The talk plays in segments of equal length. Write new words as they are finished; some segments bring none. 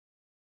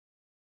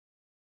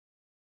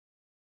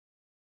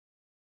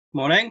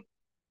Morning.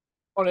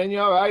 Morning, you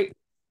all right?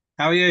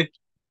 How are you?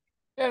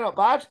 Yeah, not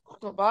bad.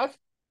 Not bad.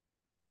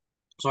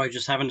 Sorry,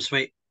 just having a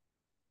sweet.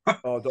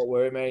 Oh, don't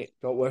worry, mate.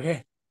 Don't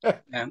worry.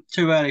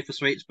 Too early for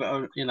sweets,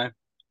 but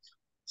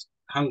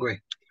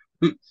hungry.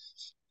 Hmm.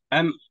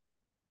 Um,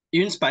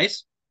 you in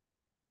space?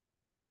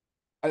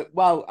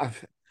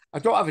 I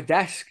don't have a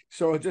desk,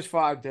 so I just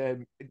thought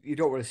you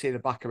don't want to see the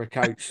back of a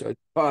couch, so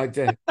I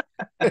thought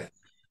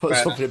put Fair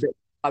something a enough. bit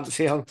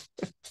fancy on.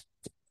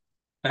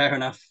 Fair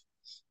enough.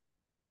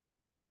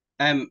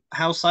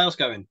 How's sales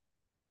going?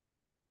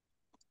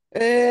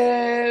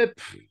 Bit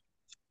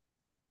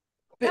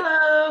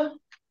Hello.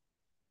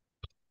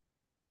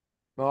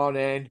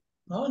 morning.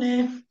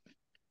 Morning.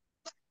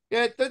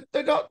 Yeah,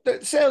 they're not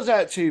the sales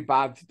aren't too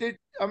bad.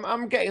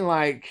 I'm getting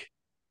like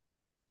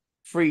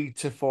 3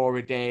 to 4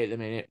 a day at the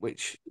minute,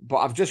 but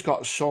I've just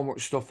got so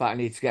much stuff that I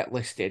need to get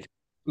listed.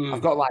 I've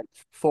Mm. got like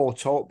 4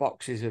 tote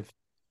boxes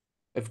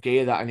of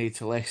gear that I need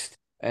to list.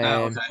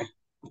 Oh, okay.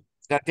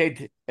 I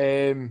did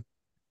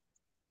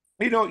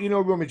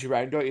rummage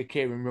around, don't you,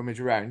 Kieran, rummage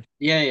around.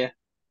 Yeah, yeah.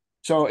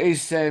 So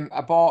is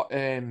I bought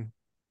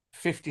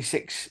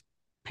 56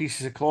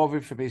 pieces of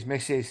clothing for his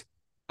missus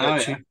Oh,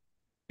 at yeah.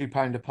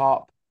 £2 a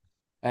pop.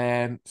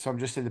 So I'm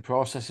just in the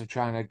process of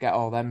trying to get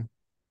all them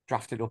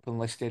drafted up and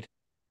listed.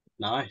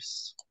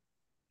 Nice.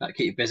 That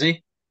keep you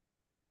busy.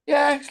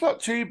 Yeah, it's not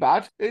too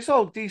bad. It's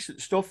all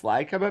decent stuff.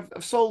 Like I've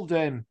sold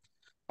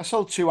I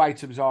sold 2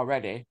 items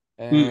already.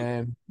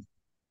 Mm.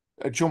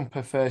 A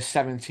jumper for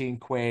 17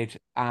 quid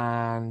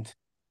and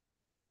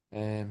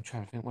trying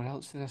to think what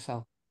else did I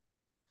sell?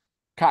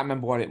 Can't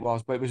remember what it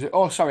was, but it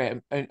was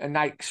sorry, a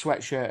Nike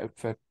sweatshirt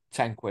for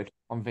 10 quid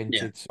on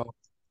Yeah. Vinted. So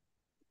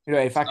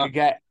if I So, could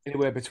get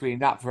anywhere between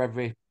that for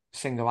every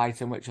single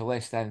item which I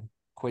list, then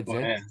quid's well,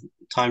 in. yeah.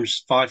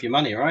 Times five your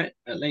money, right?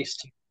 At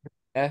least.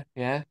 Yeah,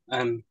 yeah.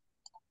 Um,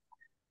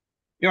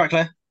 you all right,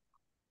 Claire?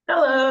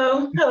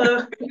 Hello.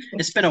 Hello.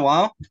 It's been a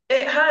while.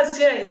 It has,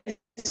 yeah.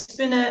 It's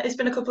been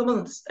a couple of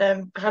months.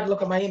 I had a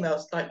look at my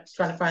emails, like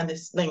trying to find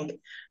this link.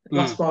 Mm.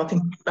 Last one, I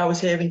think I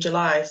was here in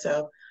July,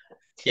 so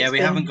Yeah, it's we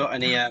haven't been got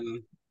any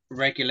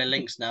regular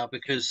links now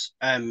because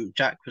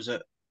Jack was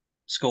at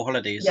school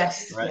holidays,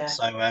 yes, right? yeah.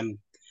 So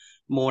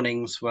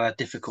mornings were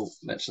difficult,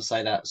 let's just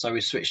say that. So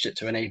we switched it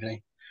to an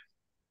evening.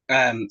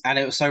 And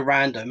it was so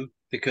random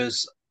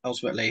because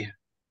ultimately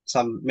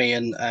me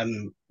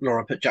and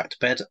Laura put Jack to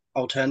bed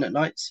alternate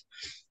nights.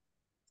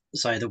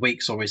 So the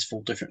weeks always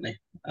fall differently.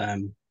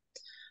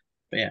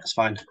 But yeah, it's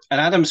fine. And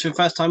Adam's for the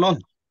first time on.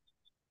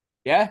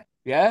 Yeah,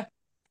 yeah.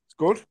 It's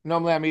good.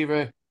 Normally I'm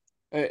either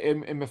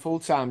in my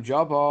full-time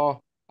job or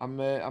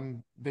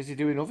I'm busy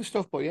doing other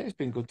stuff, but yeah, it's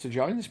been good to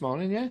join this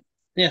morning, yeah.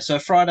 Yeah, so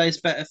Friday's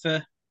better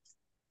for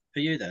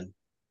you then.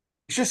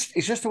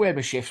 It's just the way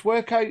my shifts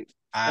work out.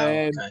 Oh,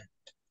 Um, okay.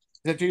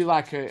 I do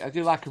like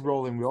a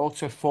rolling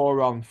rota,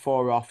 4 on,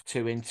 4 off,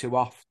 2 in, 2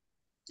 off.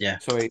 Yeah.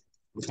 So it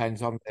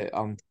depends on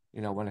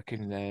when I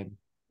can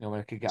when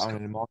I can get on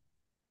in the morning.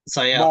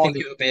 So yeah, I think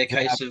Morning, it would be a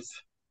case of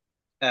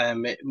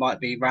it might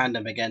be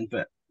random again,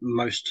 but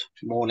most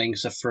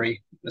mornings are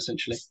free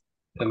essentially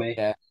for me.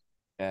 yeah,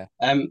 yeah.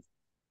 Um,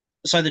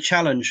 so the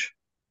challenge,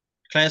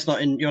 Claire's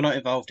not in. You're not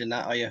involved in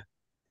that, are you?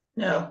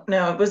 No,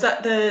 no. Was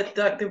that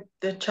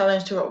the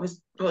challenge to what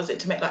was it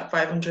to make like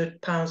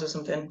 £500 or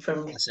something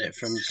from That's it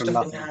from stuff in the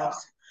nothing.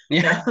 house?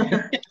 Yeah,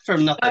 No.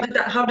 from How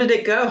nothing. did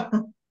it go?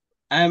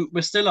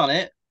 We're still on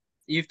it.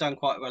 You've done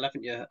quite well,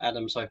 haven't you,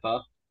 Adam, so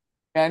far?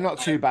 Yeah, not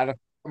too Um, bad.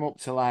 I'm up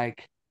to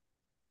like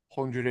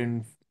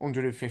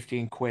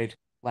 115 quid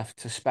left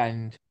to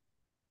spend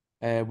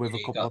with a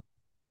you couple got of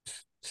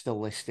still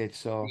listed.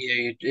 So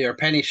you're a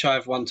penny shy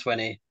of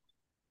 120,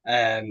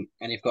 and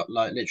you've got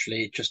like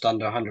literally just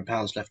under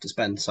 £100 left to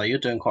spend. So you're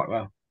doing quite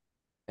well.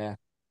 yeah.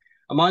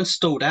 And mine's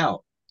stalled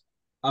out.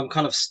 I'm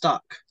kind of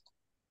stuck.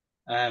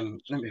 Let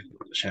me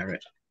share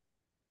it.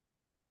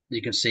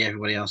 You can see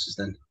everybody else's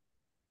then.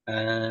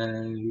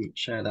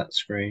 Share that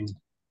screen.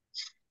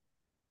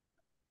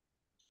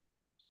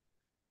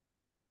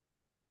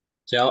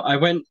 So I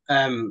went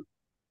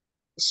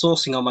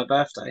sourcing on my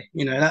birthday.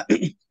 You know that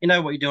you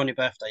know what you do on your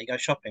birthday. You go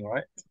shopping,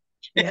 right?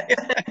 Yeah.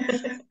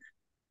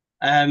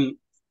 Um,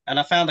 and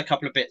I found a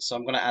couple of bits, so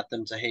I'm going to add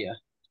them to here.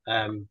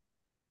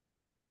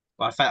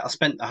 But I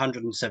spent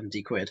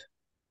 170 quid.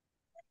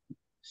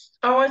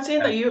 Oh, I'd seen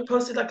Um, that you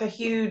posted like a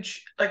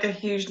huge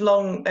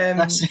long,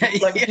 that's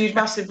it. like a huge Yeah,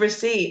 massive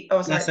receipt. I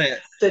was that's like, it.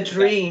 the Yeah.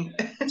 dream.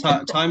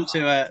 Time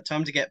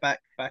to get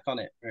back on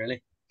it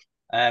really.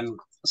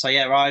 So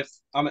yeah,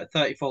 I'm at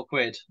 34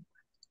 quid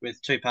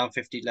with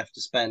 £2.50 left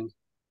to spend.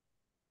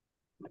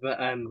 But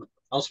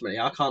ultimately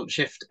I can't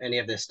shift any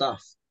of this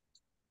stuff.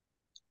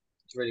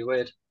 It's really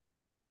weird.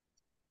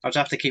 I'll just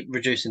have to keep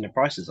reducing the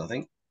prices, I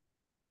think.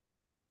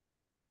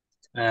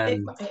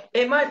 It Um,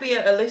 it might be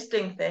a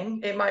listing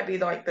thing. It might be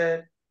like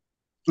the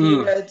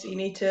mm, keywords you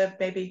need to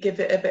maybe give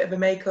it a bit of a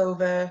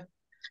makeover.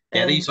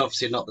 yeah, these And are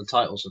obviously not the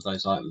titles of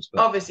those items,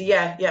 but obviously,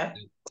 yeah, yeah.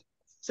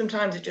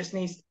 Sometimes it just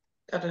needs,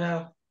 I don't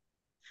know,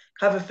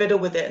 have a fiddle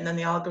with it, and then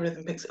the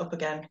algorithm picks it up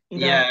again.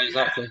 yeah,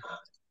 exactly.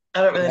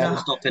 I don't really Yeah, know.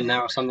 Stop in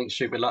now or something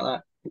stupid like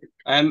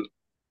that.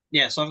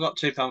 Yeah, so I've got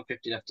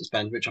 £2.50 left to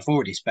spend, which I've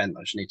already spent.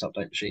 I just need to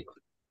update the sheet.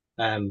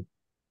 Um,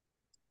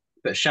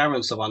 but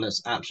Sharon's the one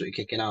that's absolutely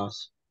kicking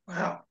ass.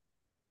 Wow.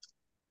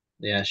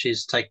 Yeah,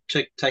 she's taken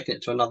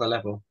it to another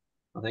level,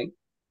 I think.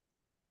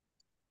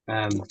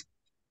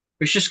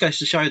 Which just goes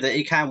to show that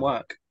it can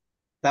work.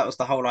 That was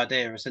the whole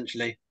idea,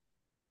 essentially.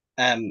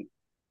 Um,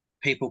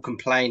 People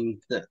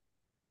complain that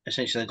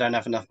essentially they don't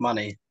have enough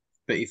money,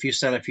 but if you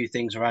sell a few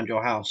things around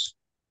your house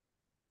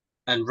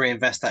and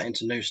reinvest that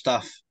into new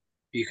stuff,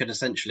 you could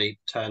essentially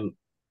turn,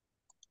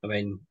 I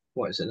mean,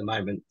 what is it at the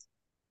moment?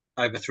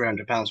 Over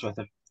 £300 worth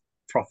of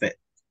profit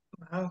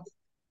Wow.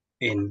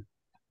 in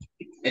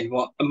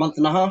what, a month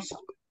and a half,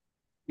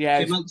 yeah,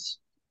 2 months.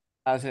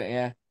 that's it.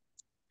 Yeah,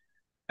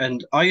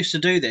 And I used to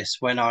do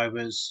this when I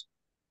was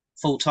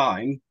full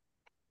time,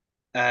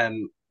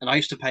 and I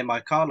used to pay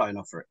my car loan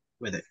off for it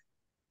with it.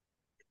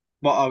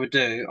 What I would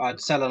do, I'd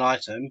sell an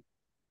item,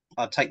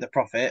 I'd take the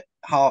profit,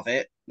 halve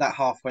it. That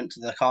half went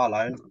to the car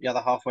loan, the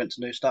other half went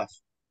to new stuff.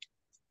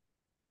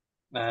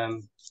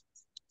 Um,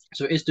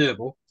 so it is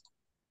doable.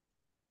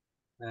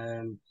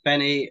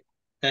 Benny,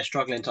 they're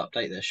struggling to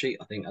update their sheet.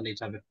 I think I need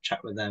to have a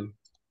chat with them.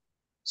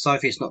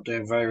 Sophie's not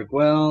doing very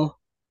well,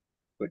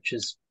 which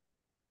is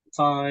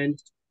fine.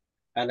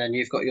 And then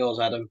you've got yours,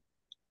 Adam.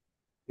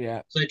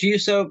 yeah. So do you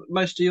sell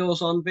most of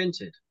yours on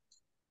Vinted?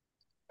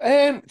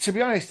 To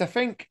be honest, I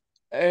think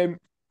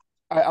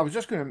I was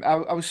just going to.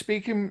 I was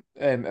speaking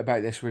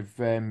about this with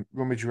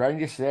Rummage Around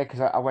yesterday because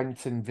I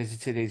went and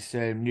visited his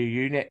new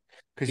unit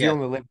because he Yeah,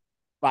 only lived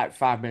like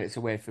 5 minutes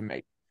away from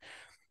me.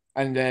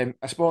 And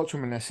I spoke to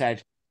him and I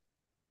said,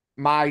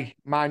 my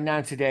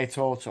 90-day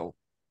total,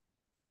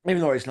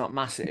 even though it's not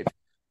massive,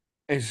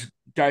 is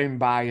down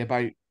by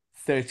about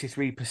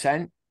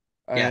 33%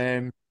 yeah.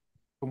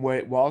 from where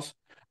it was.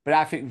 But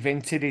I think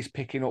Vinted is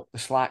picking up the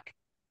slack,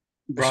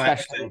 Right,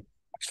 especially okay.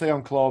 especially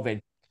on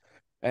clothing.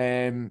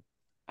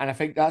 And I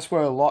think that's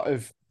where a lot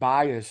of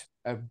buyers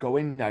are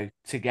going now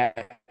to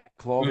get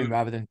clothing Mm,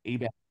 rather than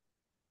eBay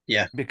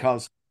yeah.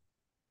 because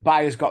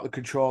buyers got the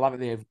control, haven't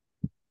they? Of,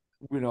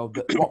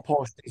 what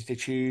posters to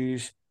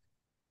choose.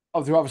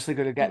 Oh, they're obviously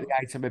going to get the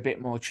item a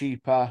bit more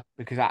cheaper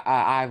because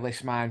I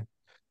list mine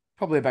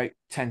probably about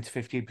 10 to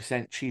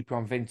 15% cheaper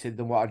on Vinted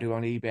than what I do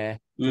on eBay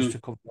just Mm, to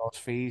cover those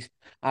fees.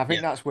 And I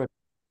think yeah. that's where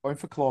we're going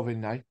for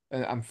clothing now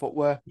and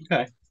footwear.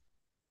 Okay.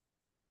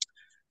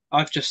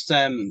 I've just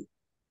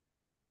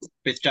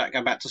with Jack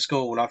going back to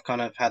school, I've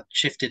kind of had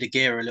shifted a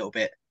gear a little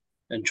bit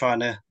and trying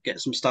to get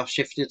some stuff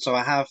shifted. So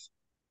I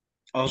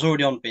was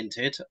already on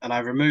Vinted and I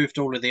removed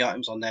all of the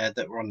items on there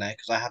that were on there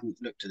because I hadn't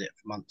looked at it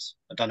for months.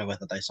 I don't know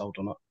whether they sold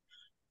or not.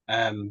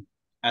 Um,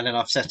 and then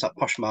I've set up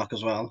Poshmark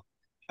as well,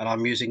 and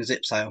I'm using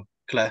Zip Sale,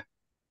 Claire.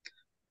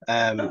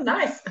 Oh, Um,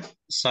 nice.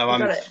 so You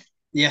got it.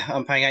 yeah,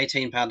 I'm paying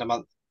 £18 a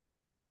month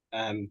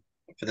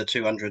for the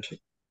 200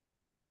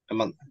 a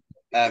month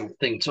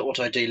thing to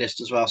auto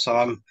delist as well. So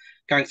I'm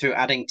going through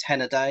adding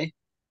 10 a day.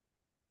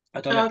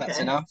 I don't know if that's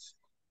Okay. enough.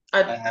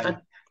 I, I,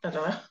 Um, I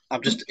don't know.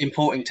 I'm just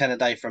importing 10 a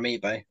day from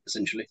eBay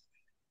essentially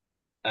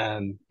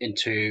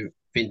into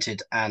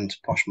Vinted and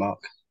Poshmark.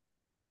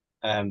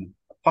 Um,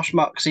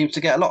 Poshmark seems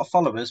to get a lot of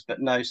followers, but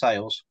no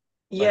sales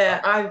so far.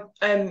 Yeah,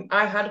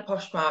 I had a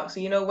Poshmark. So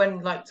you know when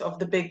like sort of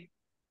the big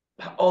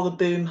all the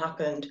boom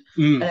happened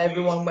Mm, and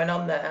everyone went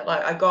on there.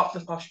 Like I got the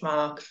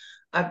Poshmark.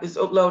 I was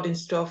uploading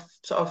stuff,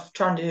 sort of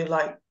trying to do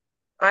like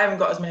I haven't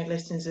got as many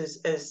listings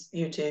as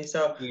you two,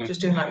 so mm.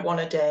 just doing like one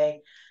a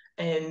day,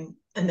 and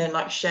then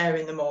like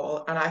sharing them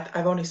all. And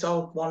I've only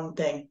sold one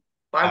thing,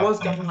 but I Oh,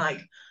 was getting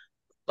like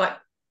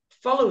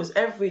followers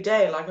every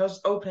day. Like I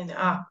was opening the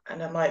app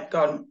and I'm like,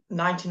 got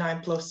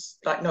 99 plus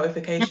like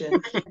notifications.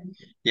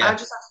 I yeah.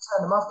 just had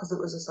to turn them off because it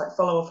was just like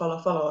follow, follow,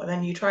 follow. And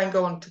then you try and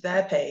go onto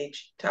their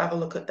page to have a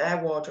look at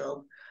their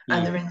wardrobe,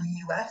 and Mm. they're in the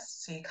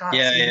US, so you can't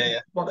Yeah, see yeah, yeah.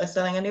 what they're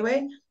selling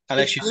anyway.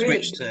 Unless It's you really,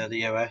 switch to the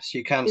US,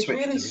 you can it's switch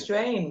really to the.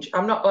 strange.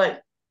 I'm not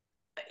like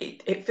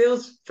it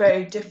feels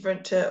very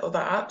different to other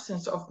apps,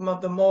 and sort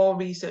of the more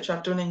research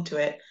I've done into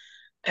it,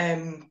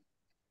 um,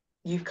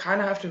 you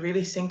kind of have to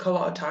really sink a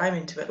lot of time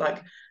into it,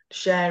 like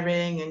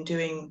sharing and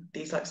doing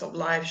these like sort of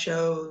live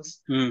shows.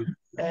 Mm,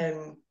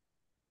 Um,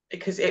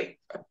 because it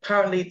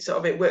apparently sort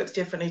of it works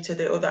differently to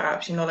the other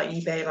apps, you know, like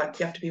eBay, like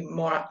you have to be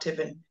more active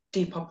and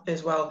Depop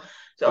as well.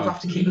 So I mm.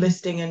 have to keep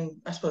listing and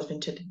I suppose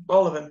Vinted,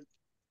 all of them.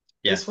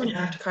 Yeah, This one you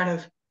have to kind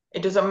of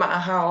it doesn't matter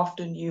how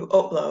often you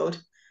upload,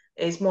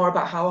 it's more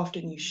about how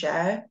often you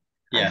share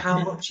and yeah, how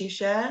much you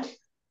share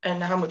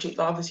and how much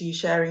obviously you're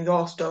sharing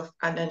your stuff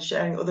and then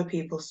sharing other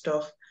people's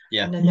stuff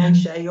yeah. and then they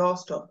share your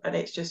stuff and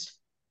it just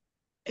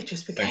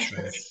Very became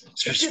strange.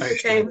 It's it just just very became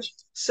strange.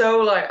 so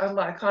like I'm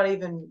like I can't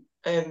even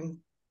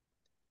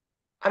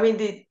I mean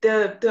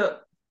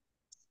the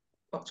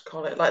what to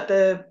call it like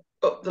the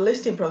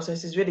listing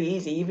process is really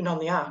easy even on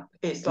the app.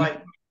 It's Mm,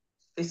 like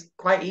it's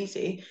quite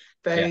easy,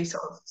 yeah, very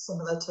sort of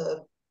similar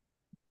to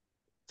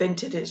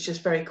Vinted. It's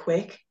just very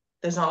quick.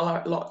 There's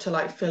not a lot to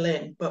like fill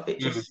in, but it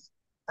mm, just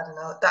I don't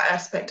know, that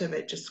aspect of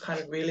it just kind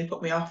of really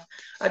put me off.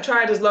 I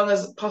tried as long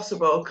as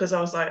possible because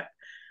I was like,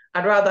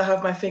 I'd rather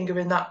have my finger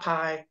in that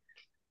pie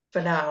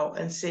for now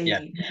and see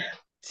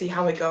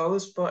how it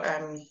goes. But I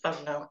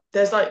don't know.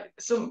 There's like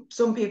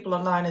some people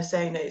online are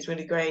saying that it's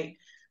really great.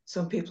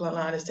 Some people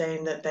online are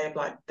saying that they're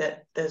like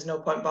that there's no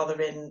point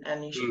bothering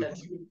and you should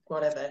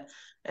whatever.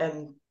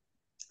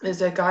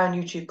 There's a guy on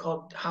YouTube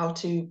called How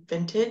to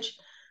Vintage,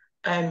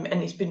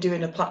 and he's been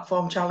doing a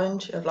platform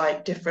challenge of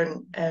like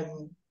different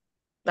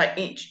like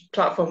each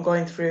platform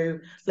going through,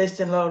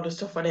 listing a load of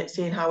stuff on it,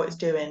 seeing how it's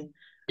doing.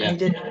 And he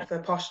did it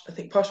for I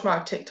think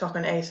Poshmark, TikTok,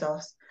 and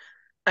ASOS.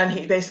 And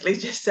he basically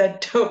just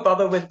said, don't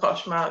bother with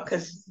Poshmark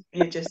because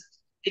you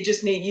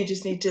just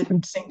need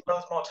to sink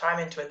loads more time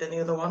into it than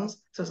the other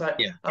ones. So it's like,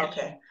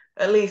 okay,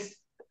 at least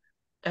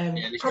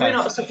probably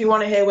not stuff you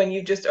want to hear when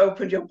you just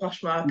opened your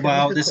Poshmark.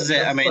 Well, this is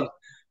it. I mean,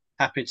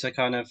 happy to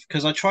kind of,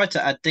 because I tried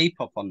to add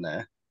Depop on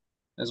there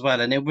as well,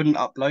 and it wouldn't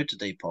upload to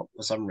Depop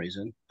for some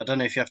reason. I don't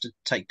know if you have to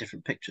take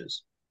different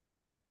pictures.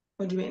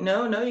 What do you mean?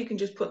 No, you can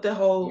just put the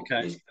whole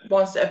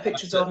one set of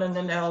pictures on and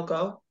then they'll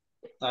go.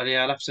 Oh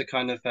yeah, I'll have to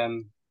kind of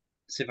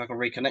see if I can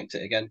reconnect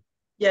it again.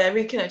 Yeah,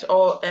 reconnect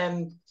or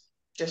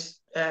just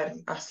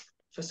ask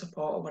for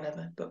support or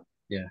whatever. But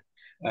yeah,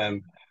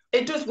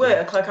 it does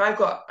work. Like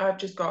I've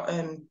just got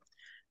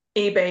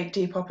eBay,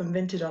 Depop, and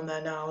Vinted on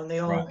there now, and they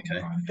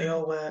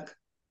all work.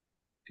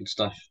 Good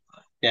stuff.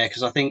 Yeah,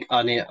 because I think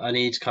I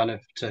need kind of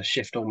to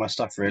shift all my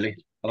stuff really.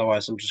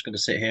 Otherwise, I'm just going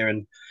to sit here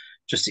and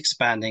just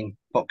expanding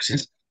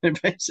boxes.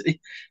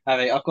 Basically,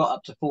 I've got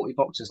up to 40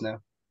 boxes now,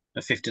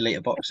 the 50-litre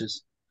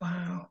boxes.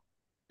 Wow.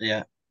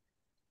 Yeah.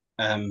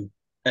 And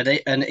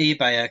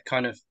eBay are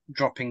kind of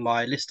dropping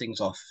my listings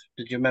off.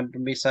 Did you remember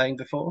me saying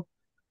before?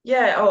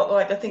 Yeah. Oh,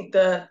 like I think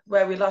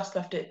where we last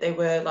left it, they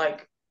were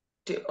like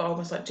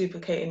almost like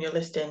duplicating your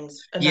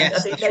listings, and then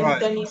Yes, that's right.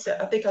 Then you said,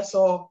 I think I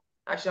saw.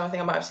 Actually, I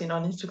think I might have seen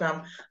on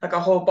Instagram like a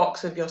whole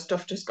box of your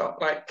stuff just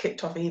got like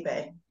kicked off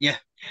eBay. Yeah,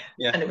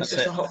 and it was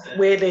just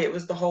weirdly it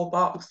was the whole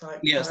box. Like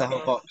it's the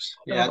whole box.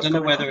 Yeah, I don't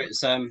know whether it's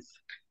the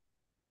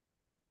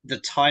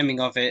timing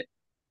of it.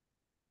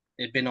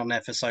 It'd been on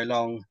there for so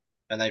long,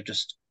 and they've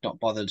just not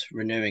bothered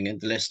renewing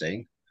the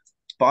listing.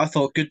 But I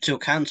thought good till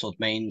cancelled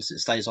means it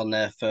stays on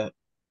there for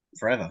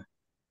forever.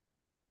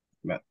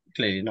 But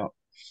clearly not.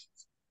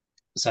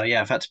 So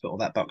yeah, I've had to put all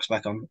that box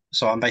back on.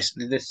 So I'm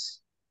basically this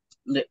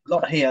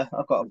lot here.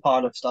 I've got a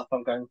pile of stuff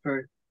I'm going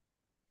through.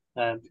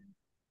 But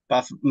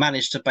I've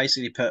managed to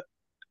basically put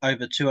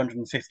over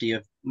 250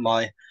 of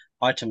my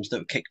items that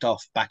were kicked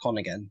off back on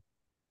again.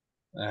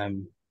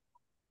 And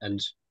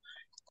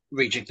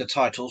rejig the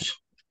titles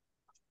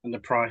and the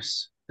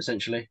price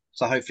essentially.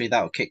 So hopefully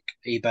that will kick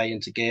eBay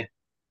into gear.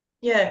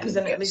 Yeah, because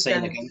then at least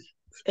then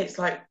it's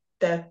like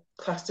they're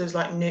classed as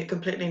like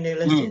completely new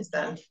listings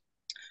then.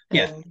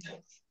 Yeah.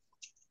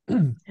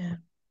 Yeah.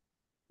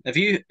 Have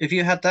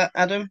you had that,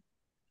 Adam?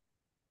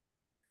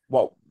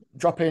 What,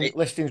 dropping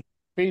listings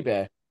on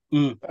eBay?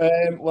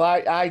 Well,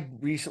 I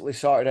recently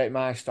sorted out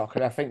my stock,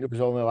 and I think there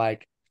was only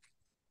like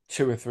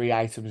 2 or 3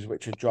 items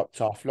which had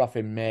dropped off,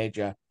 nothing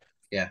major.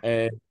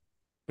 Yeah.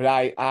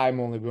 But I'm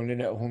only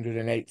running at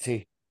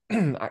 180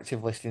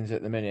 active listings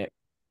at the minute.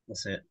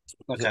 That's it.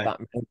 Okay.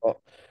 But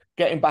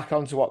getting back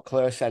onto what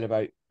Claire said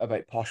about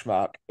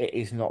Poshmark, it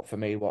is not for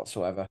me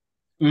whatsoever.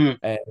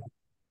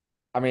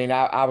 I mean,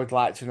 I would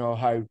like to know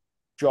how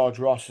George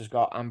Ross has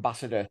got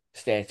ambassador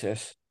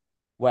status.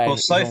 Well,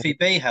 Sophie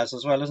B has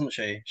as well, hasn't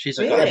she? She's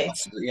a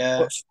ambassador, yeah.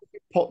 But she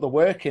put the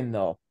work in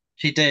though.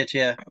 She did,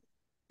 yeah.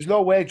 There's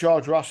no way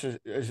George Ross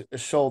has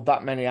sold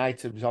that many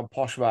items on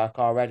Poshmark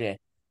already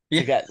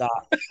to get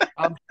that.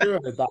 I'm sure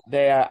that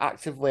they are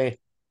actively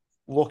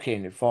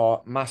looking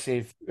for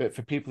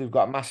people who've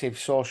got massive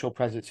social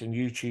presence and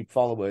YouTube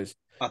followers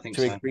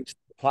to increase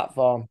the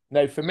platform.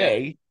 Now, for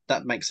me,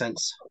 that makes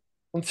sense.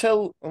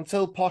 Until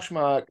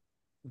Poshmark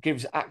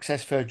gives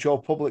access for Joe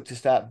Public to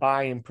start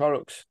buying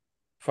products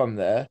from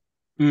there,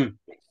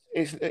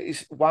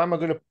 it's why am I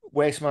going to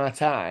waste my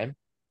time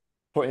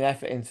putting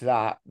effort into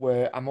that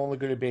where I'm only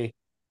going to be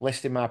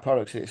listing my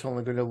products and it's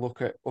only going to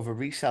look at other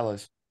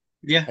resellers?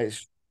 Yeah.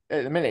 It's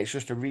at the minute it's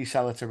just a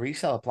reseller to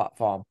reseller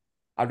platform.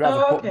 I'd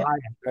rather put my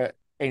effort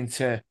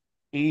into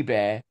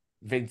eBay,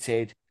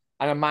 Vinted,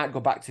 and I might go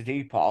back to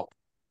Depop,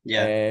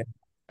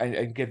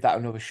 and give that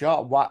another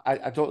shot.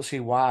 I don't see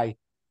why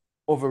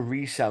other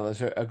resellers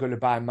are going to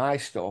buy my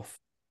stuff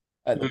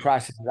at the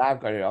prices that I've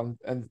got it on,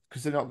 and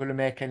because they're not going to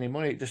make any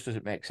money. It just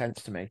doesn't make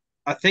sense to me.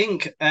 I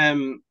think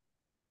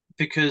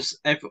because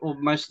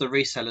most of the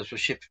resellers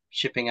were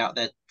shipping out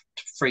their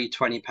free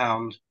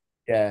 £20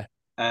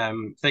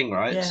 thing,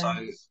 right? Yeah. So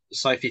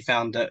Sophie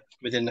found that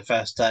within the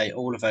first day,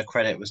 all of her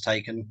credit was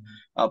taken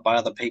up by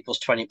other people's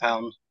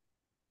 £20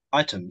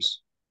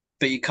 items,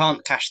 but you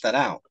can't cash that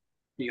out.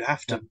 You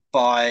have to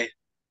buy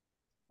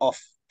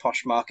off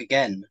Poshmark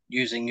again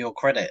using your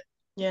credit.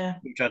 Yeah,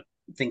 which I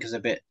think is a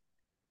bit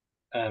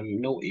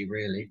naughty,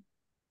 really.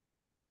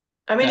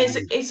 I mean,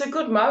 it's a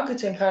good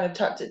marketing kind of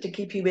tactic to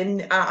keep you in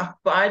the app,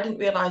 but I didn't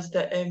realize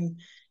that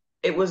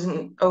it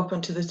wasn't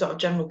open to the sort of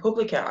general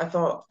public yet. I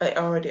thought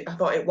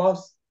it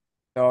was.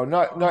 No,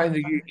 not in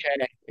the Oh,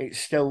 UK.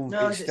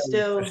 no, It's is it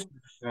still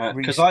just still?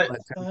 Because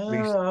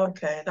Oh,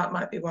 okay, that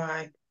might be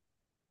why.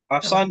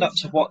 I've That might signed be up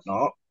to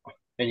Whatnot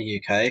in the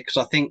UK because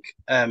I think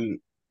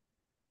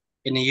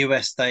in the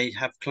US they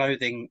have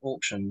clothing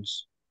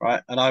auctions,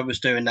 right? And I was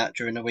doing that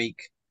during the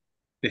week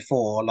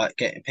before, like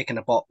picking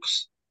a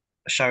box,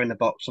 showing the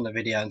box on the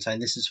video and saying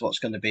this is what's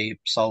going to be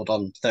sold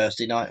on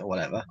Thursday night or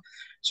whatever.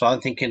 So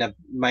I'm thinking of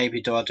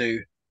maybe do I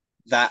do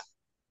that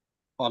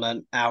on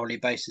an hourly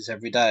basis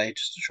every day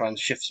just to try and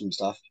shift some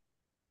stuff,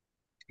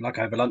 like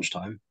over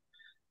lunchtime.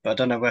 But I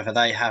don't know whether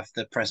they have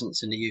the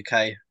presence in the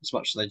UK as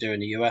much as they do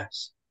in the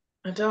US.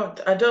 I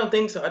don't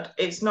think so.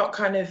 It's not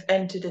kind of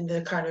entered in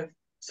the kind of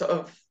sort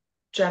of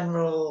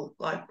general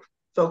like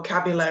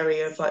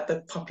vocabulary of like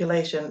the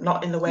population,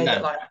 not in the way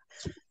that No. like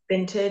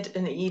Vinted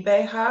and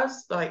eBay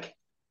has. Like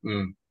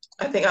Mm.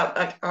 I think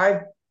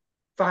I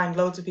find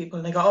loads of people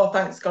and they go, oh,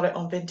 thanks, got it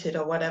on Vinted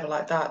or whatever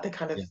like that. They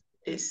kind of Yeah.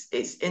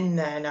 it's in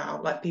there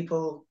now. Like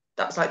people,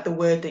 that's like the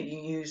word that you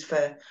use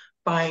for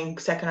buying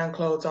secondhand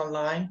clothes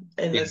online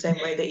in Yeah. the same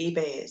way that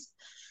eBay is.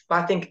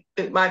 But I think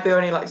it might be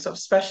only like sort of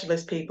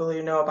specialist people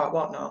who know about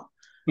Whatnot.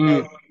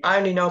 Mm. I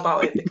only know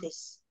about it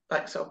because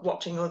like sort of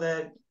watching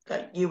other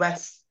like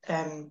US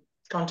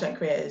content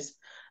creators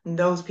and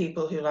those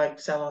people who like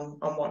sell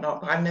on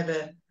Whatnot. But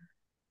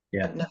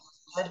Yeah. I've never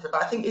heard of it.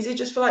 But I think is it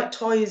just for like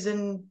toys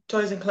and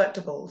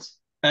collectibles?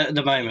 At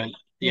the moment,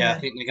 yeah, I Yeah.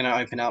 think they're going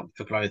to open up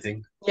for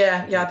clothing.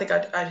 Yeah. I think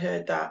I'd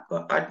heard that,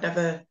 but I'd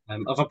never.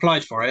 I've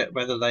applied for it,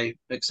 whether they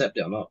accept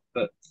it or not,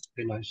 but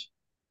who knows?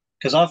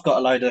 Because I've got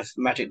a load of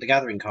Magic the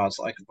Gathering cards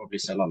that I could probably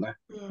sell on there.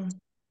 Mm.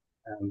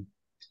 Um,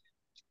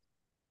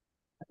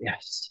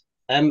 yes.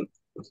 Um,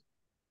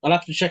 I'll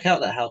have to check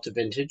out that How to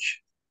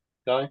Vintage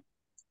guy.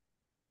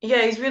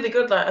 Yeah, he's really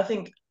good. Like I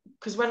think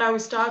because when I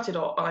was started,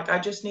 or like I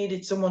just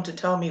needed someone to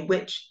tell me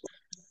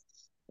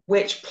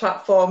which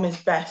platform is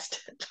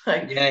best.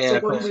 Like Yeah, yeah,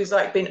 of someone course. who's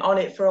like been on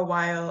it for a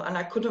while, and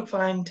I couldn't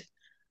find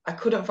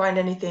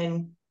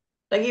anything.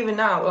 Like even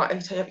now, like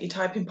you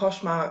type in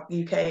Poshmark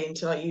UK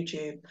into like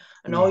YouTube,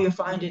 and all Mm. you're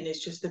finding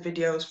is just the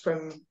videos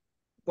from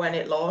when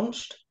it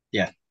launched.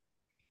 Yeah,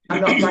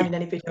 I'm not finding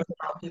any videos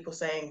about people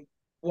saying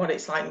what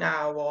it's like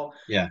now or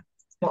yeah,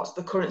 what's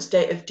the current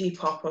state of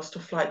Depop or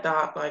stuff like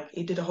that. Like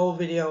he did a whole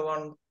video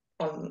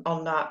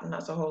on that, and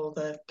that's a whole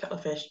other kettle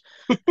of fish.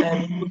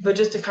 But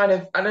just to kind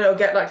of, I don't know,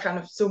 get like kind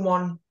of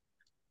someone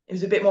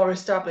who's a bit more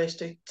established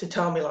to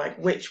tell me like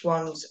which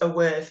ones are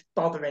worth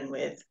bothering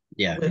with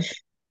yeah. was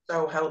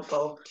so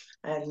helpful.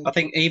 I And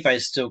think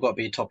eBay's still got to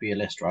be top of your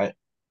list, right?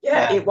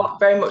 yeah, it Um, was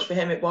very much for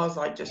him. It was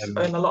like just, um,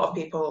 and a lot of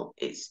people,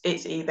 it's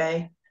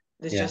eBay.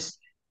 There's yeah. just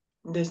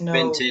there's no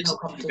Vintage, no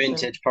competition.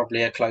 Vintage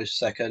probably a close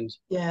second,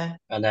 Yeah.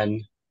 and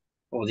then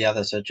all the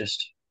others are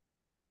just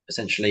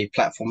essentially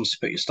platforms to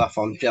put your stuff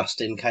on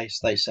just in case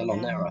they sell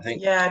on Yeah, there, I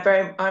think.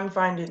 I'm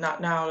finding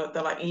that now that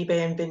they're like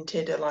eBay and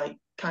Vinted are like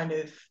kind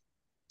of.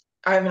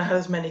 I haven't had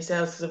as many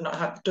sales because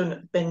I've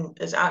not been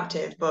as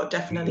active, but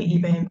definitely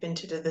eBay and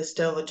Vinted are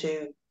still the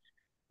two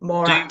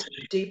more Do you, active.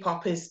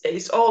 Depop is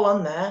it's all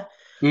on there.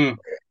 mm,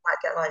 I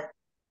get like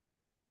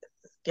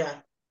yeah,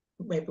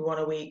 maybe one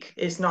a week.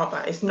 It's not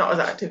as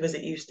active as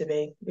it used to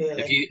be,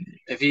 have really.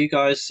 you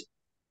guys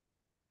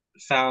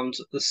found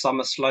the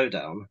summer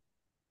slowdown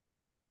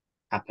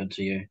happen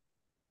to you?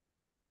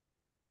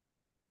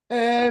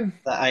 Um,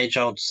 That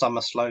age-old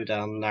summer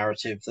slowdown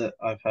narrative that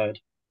I've heard.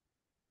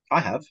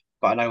 I have,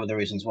 but I know the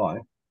reasons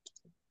why.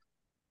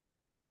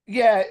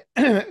 yeah,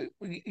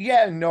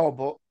 yeah, and no,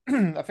 but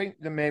I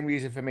think the main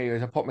reason for me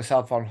is I put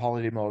myself on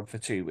holiday mode for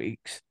 2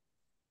 weeks,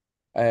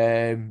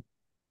 um,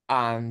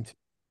 and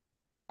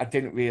I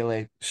didn't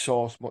really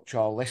source much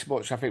or list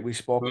much. I think we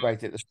spoke Mm.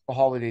 about it. The summer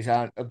holidays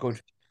aren't a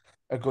good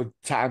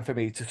time for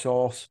me to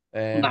source,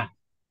 No,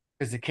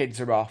 because the kids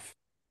are off,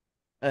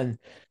 and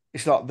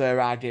it's not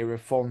their idea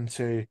of fun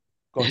to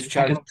go to like a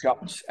charity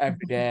shops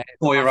every day.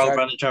 No 4-year-old matter,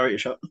 run a charity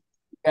shop.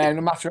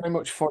 no matter how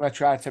much fun I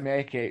try to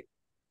make it,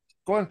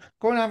 go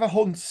and have a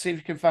hunt to see if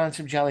you can find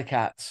some jelly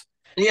cats.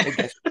 Yeah, It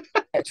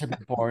gets a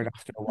bit boring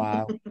after a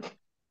while.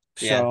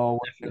 yeah, So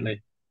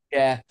definitely.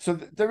 yeah, so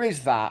there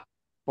is that,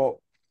 but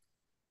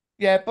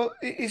yeah, but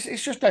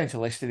it's just down to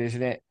listing,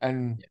 isn't it?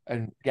 And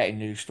getting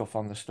new stuff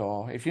on the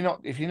store. If you're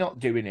not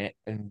doing it,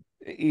 and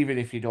even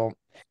if you're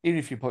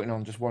putting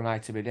on just one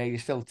item a day, you're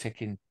still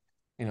ticking.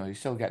 You're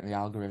still getting the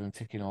algorithm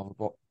ticking over.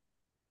 But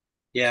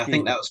Yeah, I excuse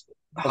think me, that was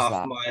was half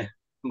that?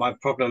 my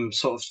problem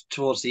sort of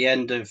towards the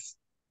end of,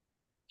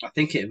 I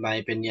think it may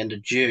have been the end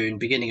of June,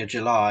 beginning of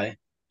July.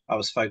 I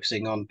was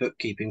focusing on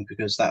bookkeeping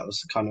because that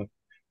was kind of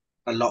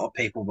a lot of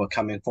people were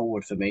coming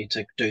forward for me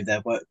to do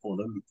their work for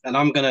them. And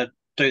I'm going to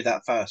do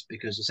that first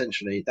because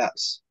essentially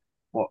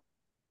what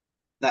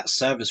that's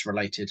service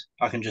related.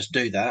 I can just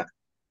do that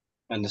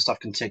and the stuff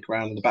can tick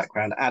around in the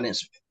background and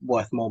it's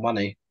worth more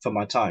money for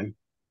my time.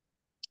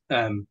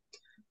 Um,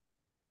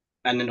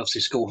 and then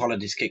obviously school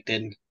holidays kicked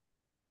in.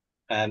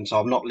 So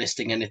I'm not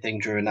listing anything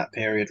during that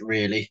period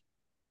really.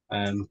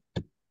 And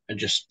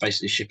just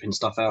basically shipping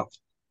stuff out.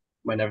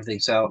 when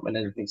everything's out, when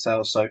everything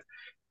sells. So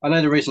I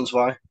know the reasons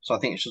why. So I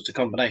think it's just a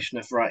combination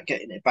of right,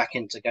 getting it back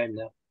into game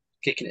now,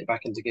 kicking it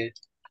back into gear.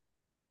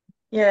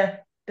 Yeah,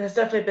 there's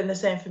definitely been the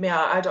same for me.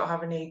 I don't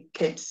have any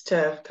kids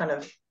to kind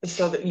of,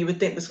 so that you would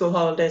think the school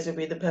holidays would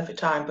be the perfect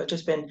time, but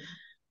just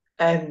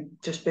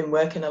been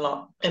working a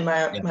lot in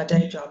Yeah. my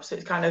day job. So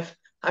it's kind of,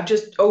 I've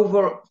just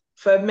over,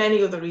 for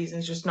many other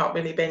reasons, just not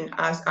really been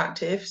as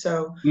active.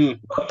 So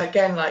but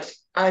again, like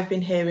I've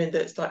been hearing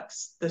that it's like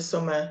the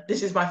summer.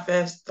 This is my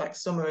first like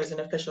summer as an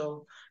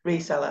official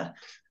reseller.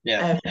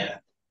 Yeah. Yeah.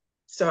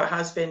 So it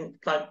has been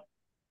like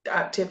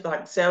active,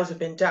 like sales have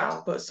been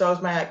down, but so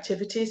is my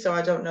activity. So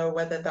I don't know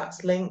whether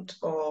that's linked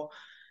or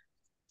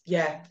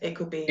yeah, it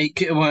could be.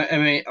 Well, I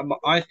mean,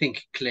 I think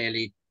it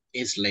clearly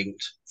is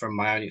linked from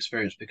my own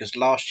experience because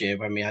last year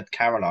when we had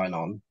Caroline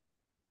on,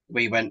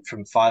 we went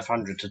from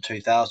 500 to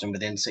 2,000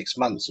 within 6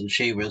 months, and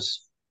she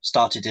was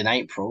started in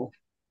April,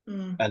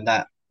 and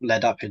that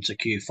led up into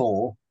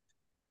Q4.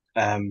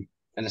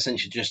 And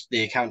essentially just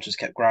the account just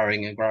kept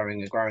growing and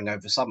growing and growing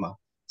over summer.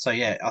 So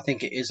yeah, I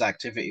think it is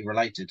activity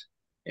related.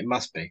 It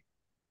must be.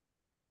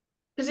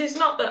 Because it's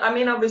not that, I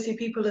mean, obviously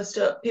people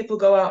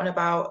go out and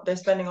about, they're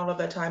spending all of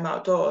their time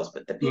outdoors,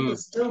 but the people are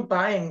still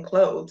buying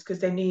clothes because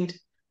they need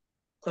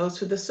clothes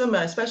for the summer,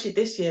 especially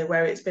this year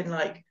where it's been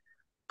like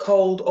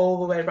cold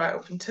all the way right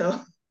up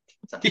until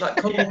like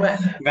cold and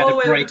wet We've had all a the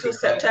way up until breaking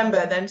point.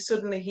 September, then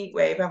suddenly heat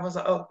wave, everyone's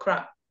like, oh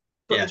crap,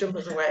 put the Yeah,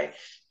 jumpers away,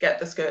 get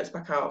the skirts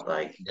back out.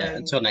 Like yeah.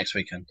 Until next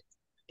weekend.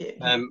 yeah.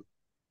 Um,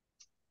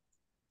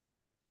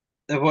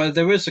 there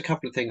was a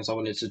couple of things I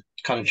wanted to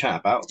kind of chat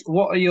about.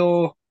 What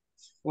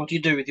do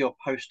you do with your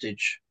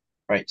postage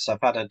rates?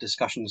 I've had a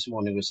discussion this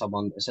morning with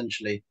someone.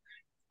 Essentially,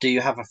 do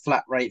you have a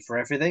flat rate for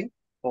everything,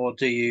 or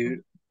do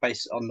you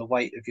base it on the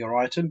weight of your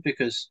item?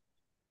 Because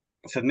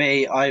for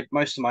me, I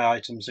most of my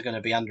items are going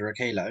to be under a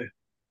kilo,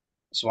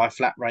 so I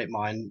flat rate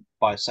mine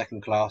by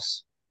second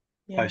class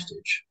Yeah.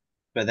 postage.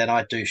 But then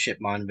I do ship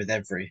mine with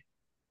every,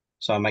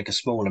 so I make a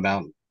small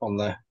amount on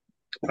the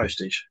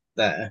postage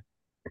there.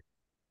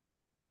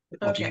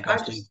 What do you Okay.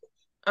 guys do?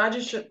 I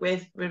just ship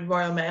with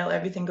Royal Mail.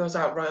 Everything goes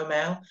out Royal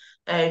Mail.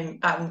 And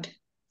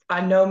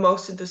I know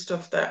most of the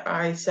stuff that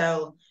I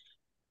sell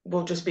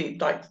will just be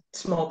like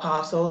small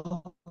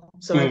parcel.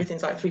 So Mm,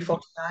 everything's like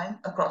 349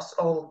 across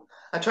all.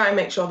 I try and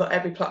make sure that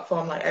every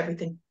platform, like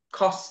everything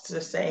costs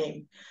the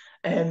same.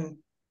 Um,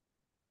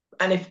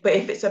 and if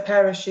it's a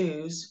pair of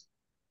shoes,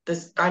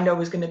 there's I know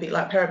is going to be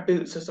like a pair of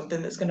boots or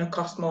something that's going to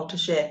cost more to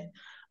ship.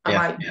 I yeah,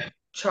 might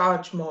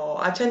charge more.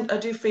 I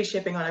do free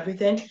shipping on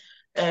everything.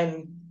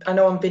 I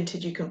know on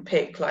Vinted you can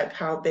pick like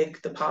how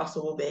big the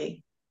parcel will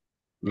be.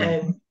 mm,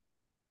 Um,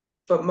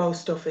 but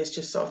most stuff is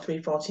just sort of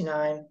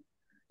 349.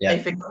 yeah.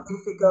 If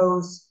it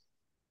goes,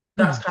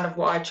 that's kind of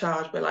what I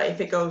charge. But like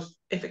if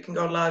it can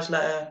go large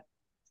letter,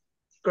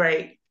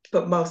 great.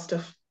 But most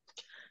stuff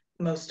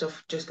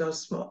just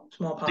goes small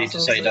Do you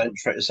just say parcels. you don't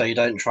so you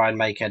don't try and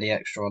make any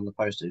extra on the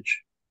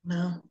postage?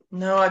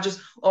 No, I just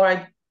or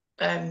I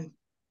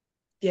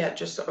yeah,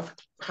 just sort of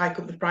hike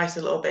up the price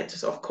a little bit to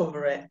sort of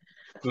cover it.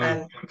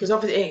 Mm, Because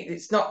obviously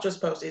it's not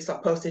just postage, it's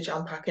like postage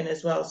and packing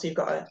as well. So you've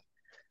got to,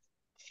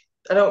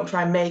 I don't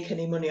try and make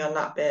any money on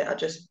that bit. I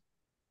just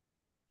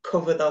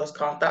cover those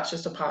costs. That's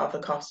just a part of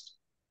the cost.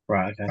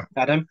 right. Okay.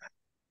 Adam.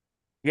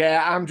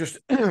 Yeah, I'm just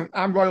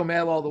I'm Royal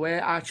Mail all the way.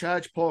 I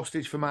charge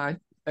postage for mine.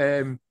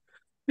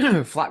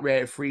 Flat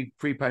rate of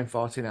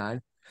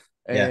 £3.49.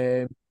 Yeah.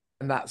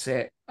 And that's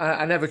it.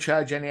 I never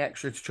charge any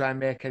extra to try and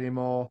make any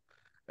more.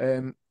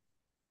 Um,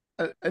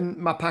 and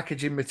my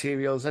packaging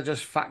materials I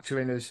just factor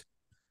in as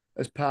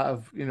part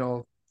of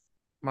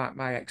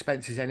my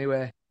expenses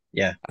anyway.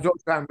 Yeah. I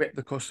don't try and rip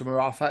the customer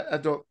off. I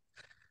don't.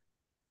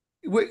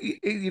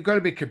 You've got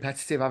to be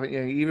competitive, haven't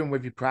you? Even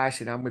with your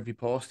pricing and with your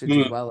postage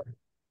as Mm, well.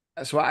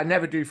 So I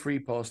never do free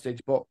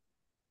postage, but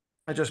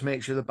I just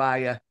make sure the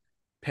buyer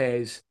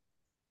pays,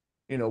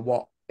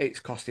 what it's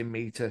costing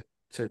me to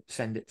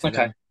send it to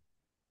okay. them.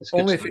 That's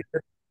good Only to if know.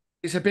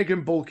 it's a big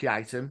and bulky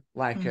item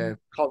like Mm. a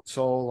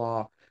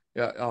console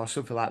or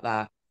something like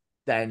that,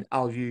 then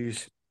I'll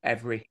use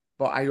every.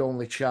 But I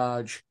only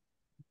charge,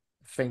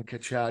 I think I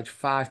charge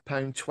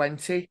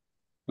 £5.20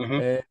 Hmm.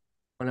 uh,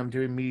 when I'm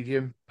doing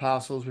medium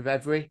parcels with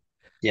every.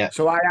 Yeah.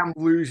 So I am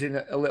losing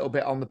a little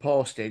bit on the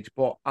postage,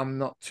 but I'm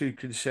not too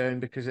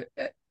concerned because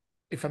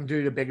if I'm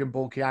doing a big and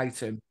bulky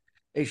item,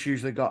 it's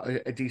usually got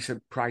a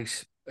decent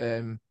price,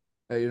 when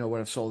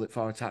I've sold it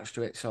for attached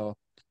to it. So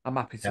I'm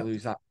happy to Yeah.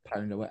 lose that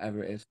pound or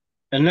whatever it is.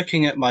 And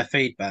looking at my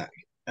feedback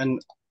and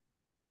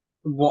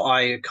what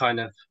I kind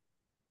of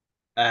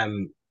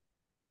um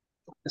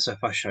so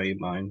if I show you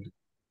mine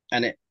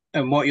and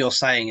what you're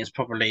saying is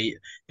probably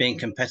being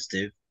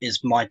competitive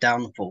is my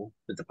downfall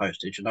with the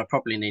postage, and I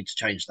probably need to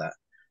change that.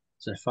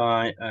 So if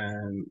I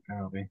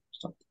where are we?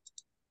 Stop.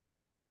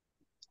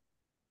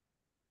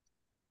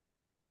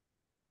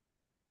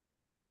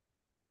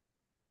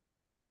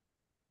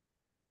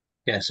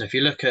 Yeah, so if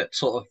you look at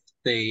sort of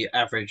the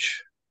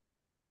average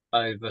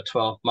over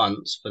 12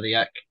 months for the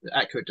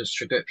accurate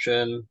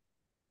description,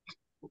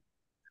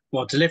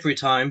 well, delivery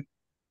time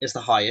is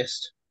the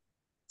highest.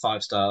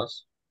 5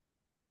 stars.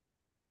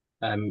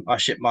 I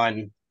ship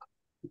mine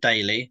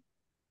daily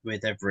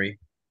with every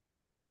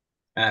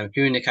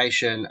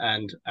communication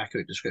and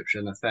accurate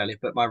description are fairly,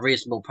 but my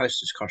reasonable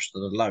postage costs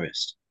are the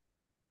lowest,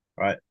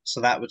 right?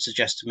 So that would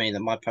suggest to me that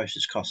my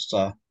postage costs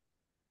are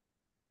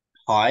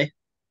high.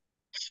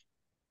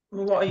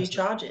 Well, what are you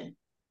charging?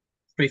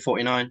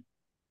 £3.49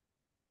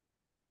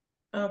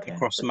 Okay,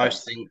 across but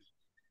most things.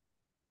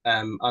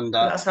 Under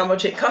that's how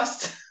much it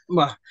costs.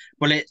 well,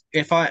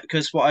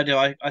 because what I do,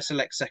 I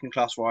select second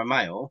class Royal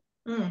Mail,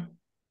 Mm.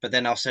 but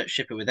then I'll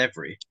ship it with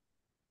every.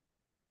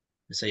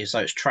 See, so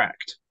it's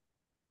tracked,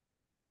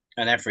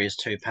 and every is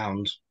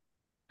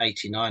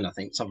 £2.89, I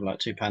think, something like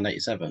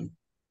 £2.87.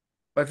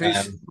 But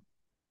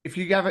if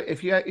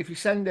you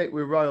send it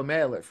with Royal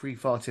Mail at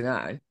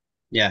 3.49,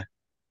 Yeah,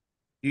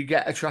 you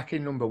get a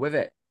tracking number with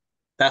it.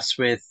 that's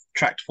with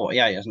tracked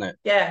 48, isn't it?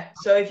 Yeah.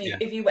 So Yeah.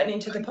 if you went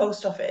into the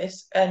post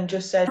office and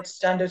just said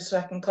standard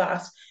second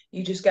class,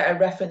 you just get a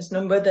reference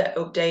number that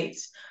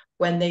updates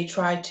when they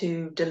try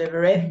to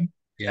deliver it.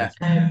 Yeah.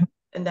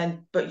 And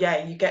then, but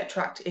yeah, you get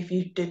tracked if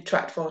you did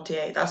tracked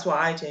 48. That's what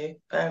I do.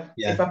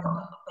 Yeah. If I've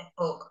got a big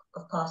bulk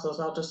of parcels,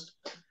 I'll just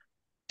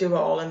do it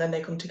all and then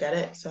they come to get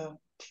it. So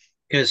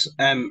Because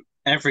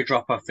every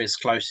drop off is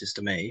closest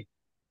to me.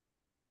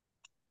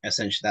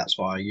 Essentially, that's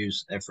why I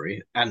use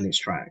every, and it's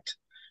tracked.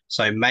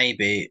 So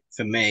maybe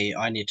for me,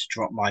 I need to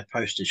drop my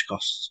postage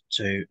costs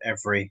to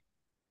every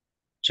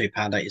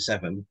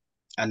 £2.87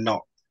 and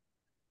not,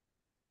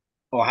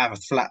 or have a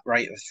flat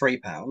rate of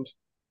 £3,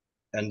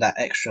 and that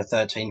extra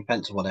 13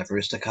 pence or whatever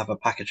is to cover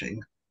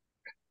packaging.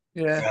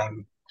 Yeah.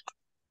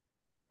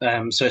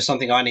 So it's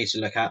something I need to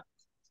look at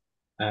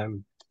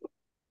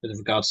with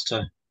regards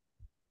to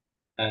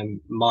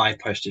my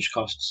postage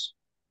costs.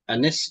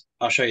 And this,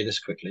 I'll show you this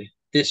quickly.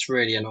 This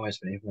really annoys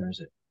me. Where is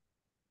it?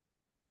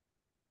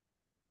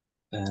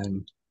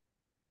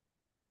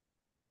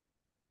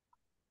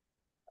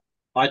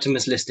 Item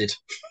is listed.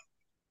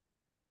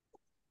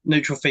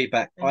 Neutral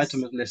feedback. Yes.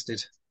 Item is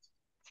listed.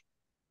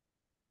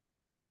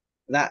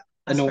 That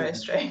that's very annoys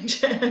me.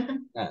 strange.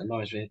 That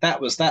annoys me.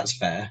 That's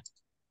fair.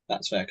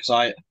 That's fair because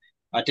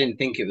I didn't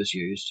think it was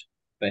used,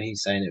 but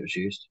he's saying it was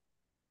used.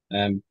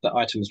 The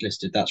item is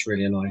listed. That's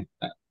really annoying.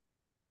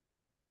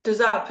 Does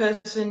that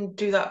person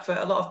do that for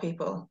a lot of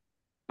people?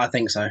 I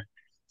think so.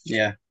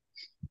 Yeah.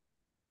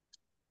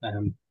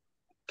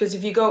 Because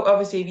if you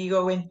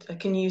go in,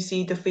 can you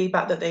see the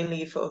feedback that they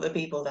leave for other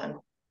people then?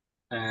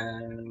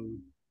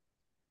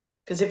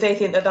 Because if they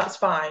think that that's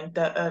fine,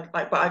 that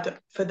but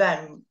for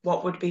them,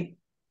 what would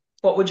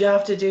you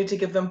have to do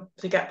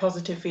to get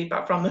positive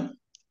feedback from them?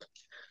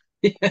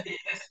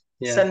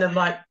 Yeah.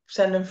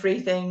 Send them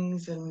free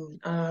things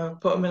and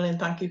put a million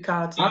thank you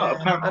cards in there.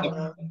 I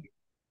don't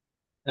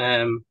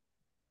know.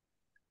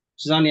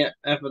 She's only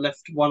ever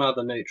left one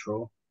other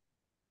neutral.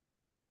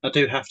 I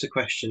do have to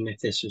question if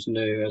this was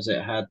new, as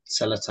it had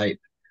sellotape,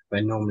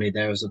 where normally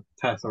there was a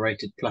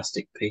perforated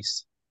plastic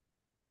piece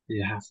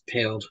you have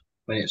peeled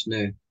when it's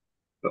new.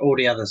 But all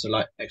the others are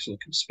like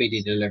excellent,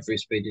 speedy delivery,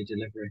 speedy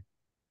delivery.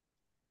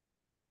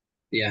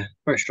 Yeah,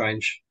 very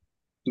strange.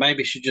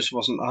 Maybe she just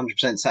wasn't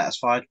 100%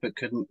 satisfied, but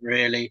couldn't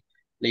really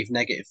leave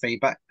negative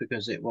feedback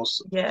because it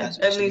was Yeah, as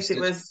at least listed.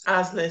 it was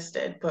as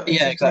listed, but it's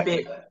Yeah, just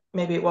exactly.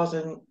 maybe it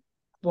wasn't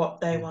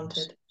what they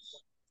wanted.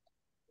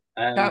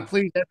 Can't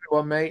please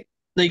everyone, mate.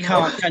 You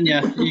can't, can you?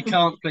 You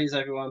can't please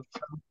everyone.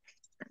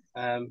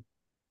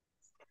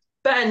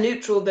 Better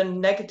neutral than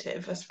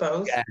negative, I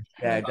suppose. Yeah,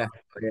 definitely.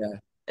 Yeah.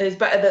 It's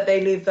better that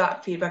they leave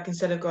that feedback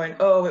instead of going,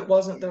 "Oh, it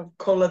wasn't the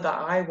color that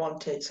I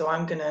wanted, so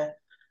I'm gonna."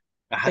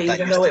 I had But that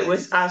even though yesterday. it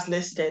was as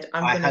listed,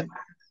 I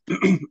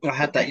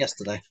had that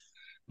yesterday.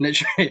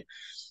 Literally,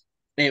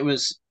 it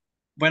was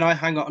when I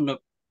hung it on the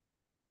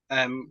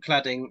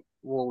cladding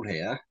wall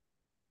here.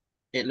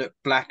 It looked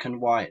black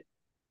and white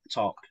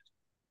top.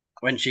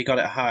 When she got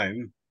it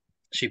home,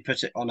 she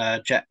put it on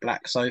a jet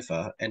black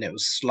sofa, and it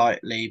was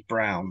slightly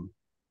brown.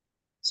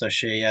 So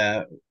she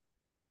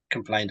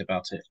complained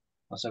about it.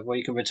 I said, "Well,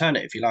 you can return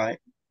it if you like,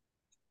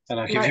 and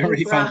I'll give you a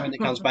Lightly refund brown. when it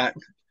comes back."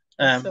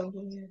 So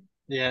weird.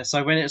 Yeah,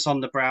 so when it's on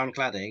the brown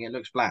cladding, it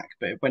looks black,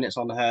 but when it's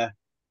on her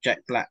jet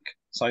black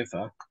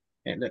sofa,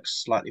 it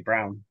looks slightly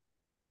brown.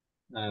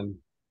 Oh,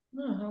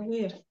 how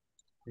weird.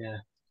 Yeah.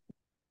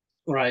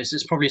 Right, so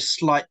it's probably a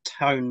slight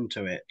tone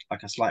to it,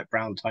 like a slight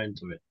brown tone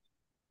to it,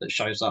 that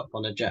shows up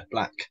on a jet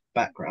black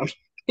background.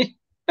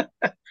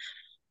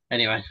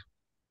 Anyway,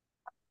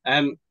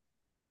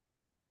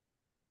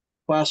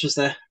 what else was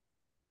there?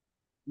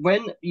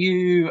 When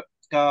you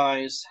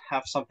guys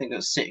have something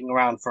that's sitting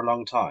around for a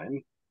long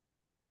time,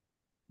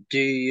 do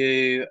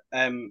you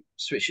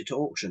switch it to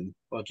auction,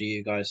 or do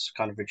you guys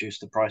kind of reduce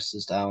the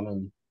prices down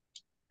and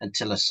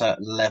until a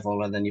certain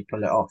level, and then you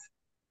pull it off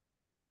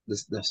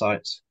the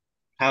sites?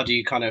 How do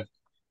you kind of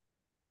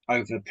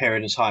over a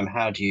period of time?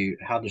 How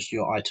does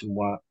your item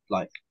work?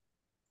 Like,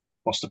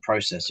 what's the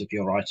process of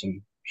your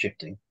item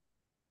shifting?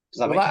 Does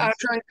that Well, make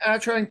sense? I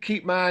try and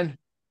keep mine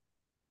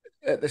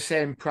at the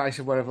same price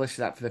of what I've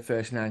listed at for the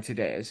first 90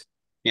 days.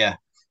 Yeah.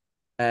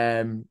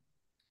 Um,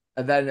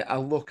 And then I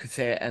look at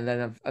it, and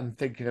then I'm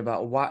thinking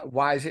about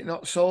why is it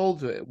not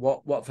sold?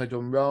 What have I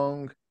done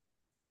wrong?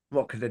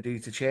 What could I do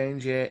to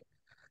change it?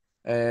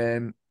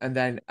 And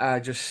then I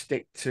just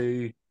stick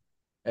to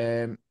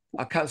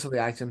I'll cancel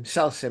the item,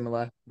 sell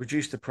similar,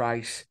 reduce the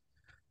price,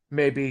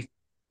 maybe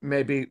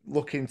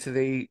look into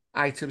the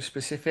item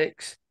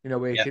specifics,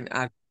 where you Yeah. can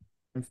add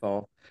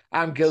info.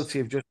 I'm guilty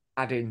of just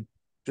adding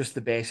just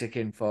the basic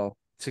info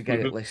to get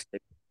it Hmm.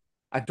 listed.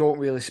 I don't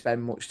really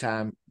spend much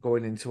time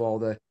going into all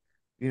the,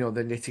 the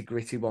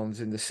nitty-gritty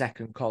ones in the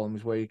second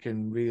columns where you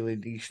can really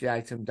niche the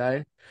item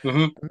down.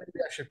 Hmm. And maybe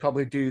I should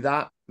probably do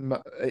that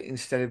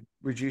instead of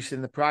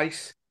reducing the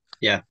price.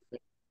 Yeah.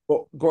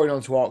 But going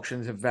on to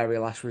auctions a very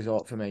last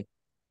resort for me.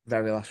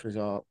 Very last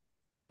resort.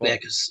 Yeah, But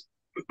because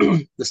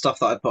the stuff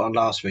that I put on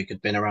last week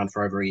had been around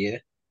for over a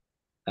year.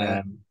 yeah,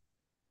 Um,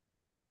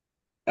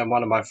 and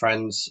one of my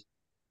friends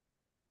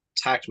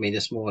tagged me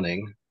this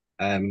morning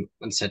and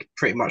said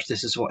pretty much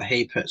this is what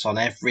he puts on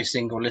every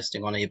single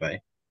listing on eBay.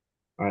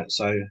 Right,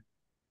 so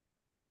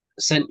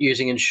sent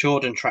using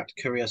insured and tracked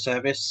courier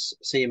service.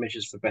 See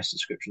images for best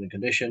description and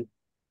condition.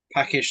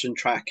 Packaged and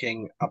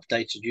tracking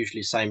updated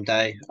usually same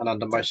day and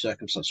under most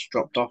circumstances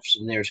dropped off to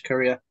the nearest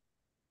courier.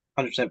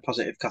 100%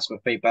 positive customer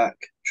feedback.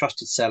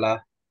 Trusted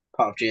seller,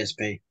 part of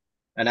GSP.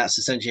 And that's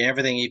essentially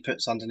everything he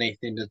puts underneath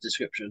in the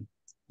description,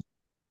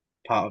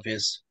 part of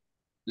his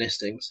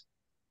listings.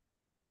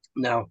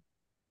 Now,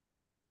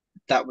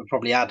 that would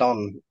probably add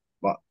on,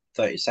 what,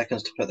 30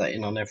 seconds to put that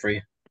in on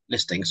every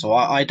listing. So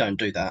I don't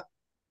do that.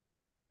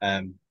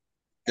 Um,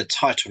 the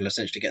title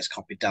essentially gets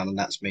copied down and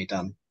that's me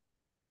done.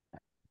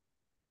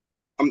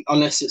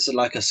 Unless it's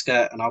like a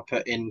skirt and I'll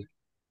put in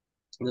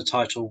the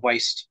title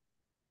waist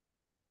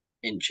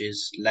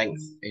inches,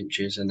 length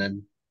inches, and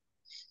then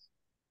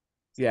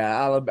yeah,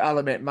 I'll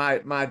admit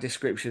my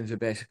descriptions are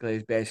basically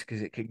as basic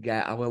as it can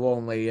get. I'll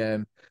only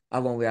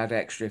add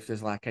extra if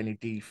there's like any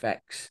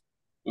defects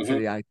to mhm,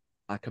 the item,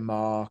 like a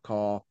mark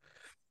or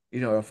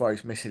if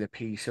it's missing a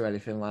piece or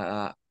anything like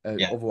that.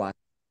 yeah. Otherwise,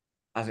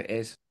 as it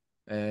is.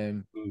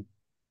 Um, Mm.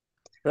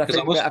 but I Because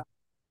I think was, that I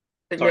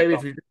think sorry, maybe go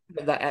if on. you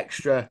did that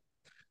extra,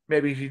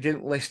 maybe if you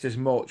didn't list as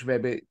much,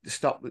 maybe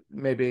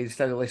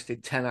instead of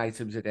listing 10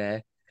 items a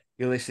day,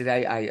 you listed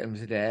 8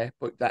 items a day,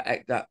 but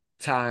that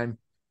time,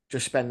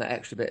 just spend that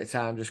extra bit of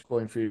time just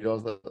going through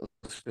those little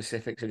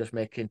specifics and just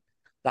making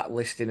that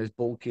listing as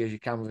bulky as you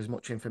can with as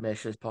much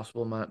information as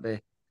possible might be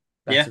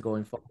Yeah, better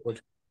going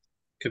forward.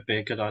 could be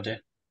a good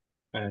idea.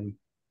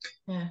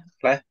 Yeah.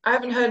 Claire? I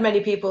haven't heard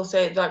many people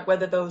say like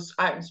whether those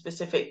item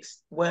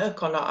specifics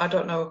work or not. I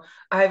don't know.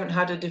 I haven't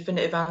had a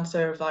definitive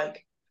answer of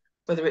like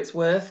whether it's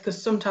worth,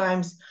 because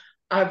sometimes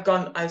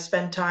I've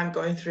spent time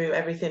going through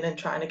everything and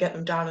trying to get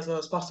them down as low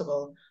as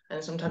possible,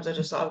 and sometimes I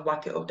just sort of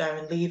whack it up down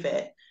and leave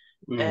it.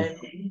 Mm,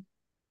 Um,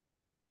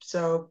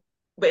 so,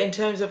 but in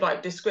terms of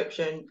like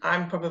description, I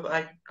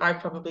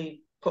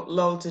probably put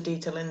loads of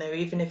detail in there,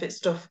 even if it's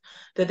stuff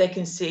that they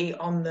can see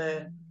on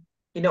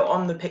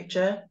on the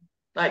picture,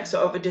 like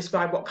sort of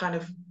describe what kind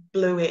of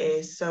blue it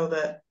is, so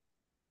that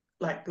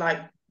like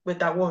with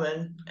that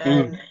woman,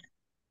 mm,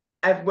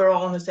 we're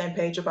all on the same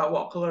page about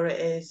what color it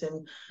is,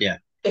 and yeah,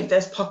 if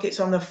there's pockets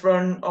on the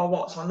front or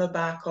what's on the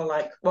back or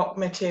like what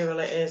material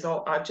it is,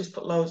 or I just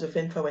put loads of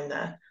info in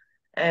there.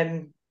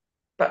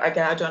 But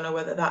again, I don't know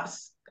whether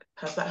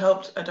has that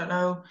helped. I don't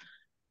know.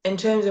 In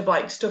terms of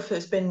like stuff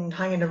that's been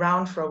hanging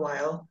around for a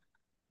while,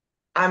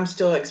 I'm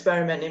still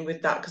experimenting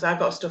with that because I've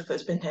got stuff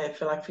that's been here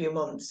for like a few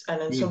months,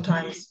 and then mm,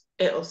 sometimes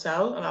it'll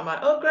sell and I'm like,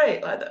 oh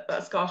great, like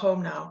that's got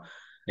home now.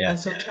 yeah, And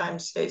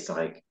sometimes it's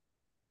like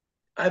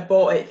I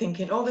bought it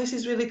thinking, oh, this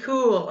is really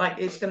cool, like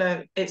it's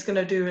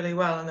gonna do really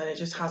well, and then it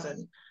just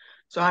hasn't.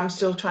 So I'm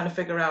still trying to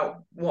figure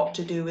out what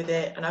to do with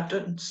it. And I've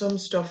done some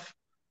stuff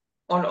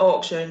on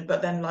auction,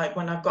 but then like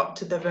when I've got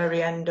to the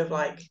very end of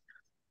like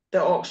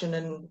the auction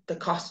and the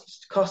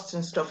costs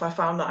and stuff, I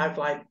found that I've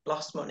like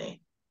lost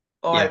money,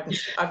 or yeah,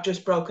 I've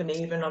just broken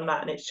even on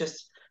that, and it's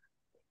just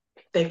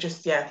they've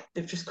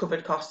just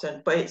covered costs,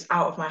 and but it's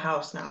out of my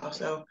house now,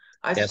 so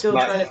I'm yes. still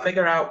Like, trying to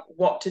figure out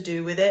what to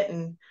do with it.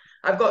 And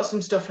I've got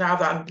some stuff now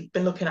that I've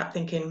been looking at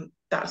thinking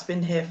that's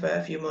been here for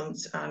a few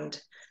months, and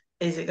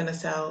is it going to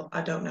sell?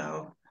 I don't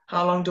know.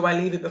 How long do I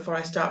leave it before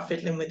I start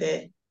fiddling with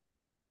it?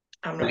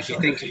 I'm not if you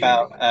sure. think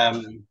about,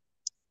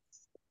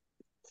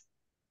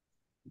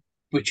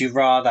 would you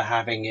rather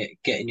having it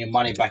getting your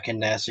money back in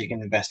there so you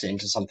can invest it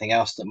into something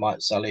else that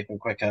might sell even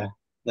quicker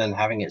than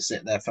having it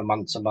sit there for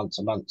months and months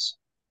and months,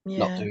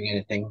 not Yeah, doing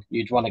anything?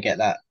 You'd want to get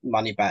that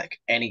money back,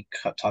 any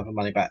type of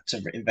money back,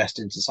 to invest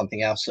into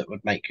something else that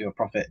would make you a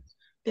profit.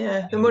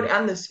 yeah, the money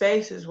and the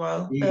space as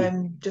well.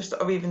 Mm, Just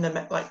or even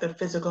the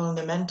physical and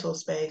the mental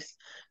space.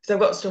 Because I've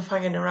got stuff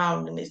hanging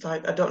around, and it's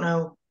like I don't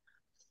know.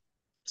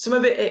 Some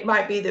of it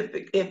might be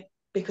that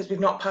because we've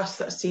not passed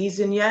that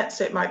season yet,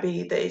 so it might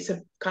be that it's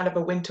a kind of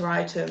a winter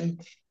item.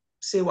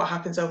 See what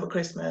happens over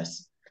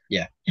Christmas.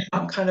 yeah,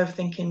 I'm kind of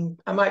thinking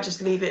I might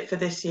just leave it for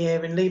this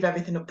year and leave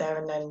everything up there,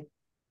 and then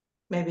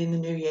maybe in the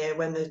new year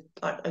when the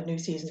like a new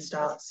season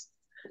starts,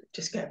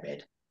 just get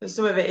rid. But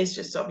some of it is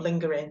just sort of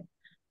lingering.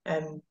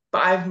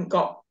 but I haven't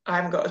got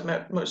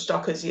as much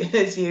stock as you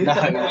No,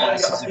 I've only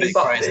this is got a three bit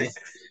crazy. boxes,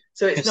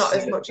 so it's This not is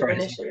a as bit much of an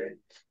crazy. issue.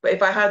 But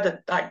if I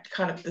had like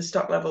kind of the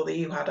stock level that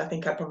you had, I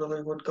think I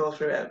probably would go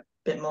through it a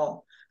bit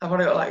more. I've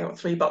only got like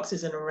 3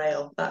 boxes in a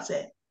rail. That's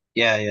it.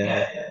 Yeah,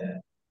 yeah, yeah.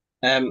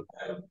 Yeah.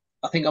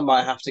 I think I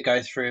might have to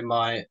go through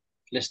my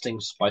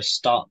listings by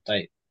start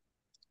date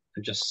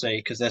and just see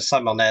because there's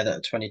some on there that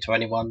are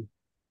 2021.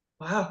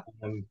 Wow.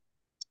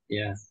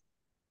 Yeah.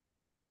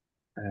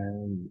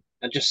 And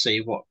just see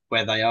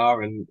where they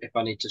are and if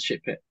I need to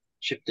shift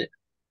it.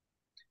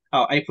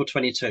 Oh, April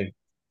 22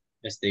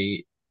 is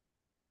the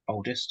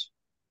oldest,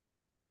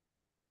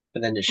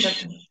 but then it's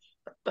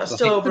That's because I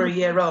still think over a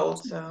year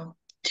old, so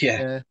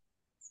yeah. Yeah.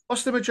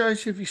 What's the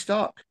majority of your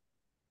stock?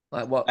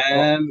 Like what?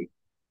 Um,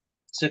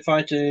 so if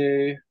I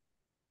do,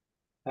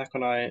 how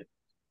can I?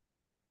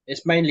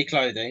 It's mainly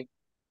clothing.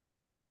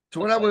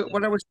 So I'd say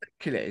what I was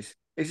thinking is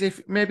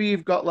if maybe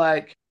you've got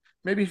like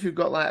maybe if you've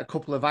got like a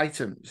couple of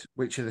items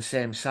which are the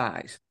same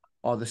size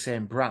or the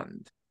same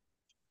brand,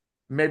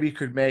 maybe you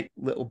could make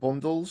little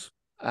bundles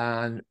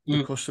and the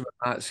mm, customer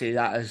might see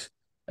that as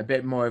a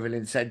bit more of an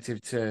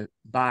incentive to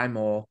buy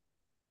more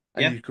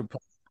and yeah, you could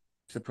put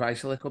the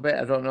price a little bit.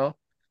 I don't know.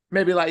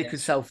 Maybe like you could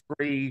yes, sell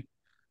three,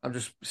 I'm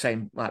just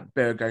saying like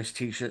Burgos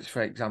t-shirts,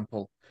 for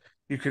example.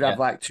 You could yeah, have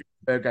like two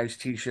Burgos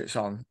t-shirts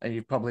on and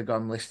you've probably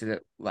gone listed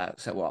at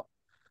let's say what,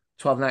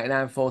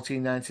 12.99,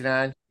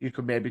 14.99. You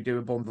could maybe do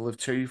a bundle of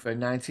two for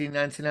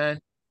 19.99.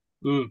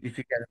 mm, You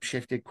could get them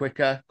shifted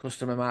quicker.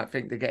 Customer might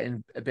think they're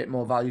getting a bit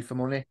more value for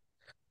money.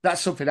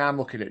 That's something I'm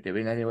looking at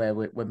doing anyway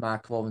with my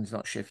clothing's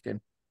not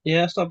shifting.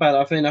 yeah. It's not bad.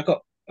 I think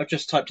I've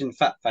just typed in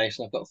fat face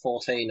and I've got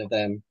 14 of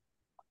them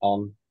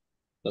on.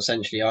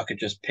 Essentially, I could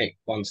just pick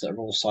ones that are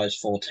all size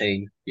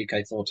 14,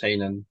 UK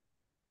 14, and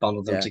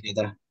bundle them Yeah,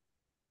 together.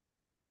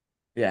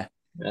 yeah.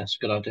 Yeah, that's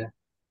a good idea.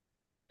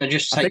 And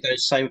just I take think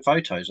those same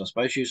photos, I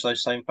suppose. Use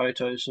those same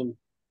photos and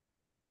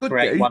could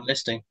create do. one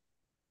listing.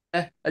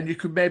 Yeah. And you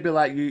could maybe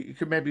like you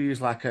could maybe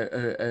use like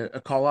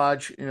a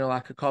collage,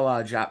 like a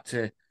collage app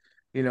to,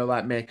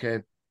 like make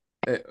a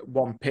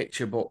one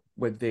picture but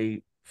with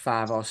the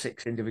 5 or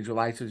 6 individual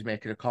items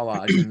making a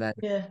collage and then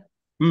yeah.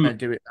 Mm, and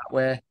do it that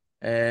way.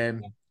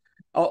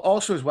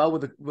 Also as well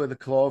with the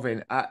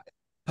clothing,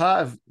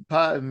 part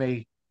of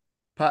me,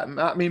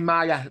 I mean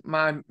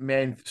my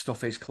main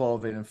stuff is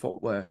clothing and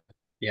footwear,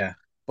 yeah.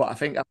 but I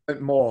think I've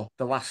learned more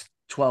the last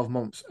 12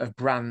 months of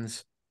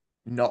brands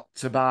not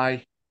to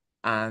buy,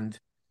 and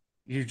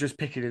you're just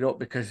picking it up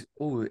because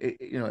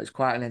it's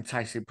quite an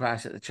enticing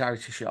price at the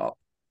charity shop,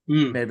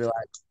 Mm, maybe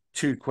like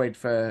 £2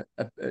 for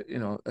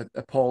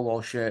a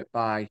polo shirt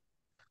by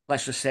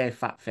let's just say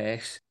Fat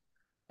Face,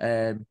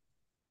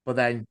 but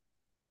then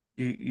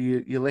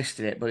you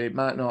listed it, but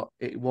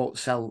it won't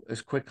sell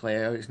as quickly,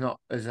 or it's not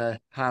as a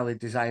highly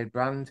desired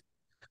brand.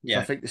 So I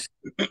yeah. think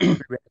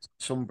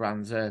some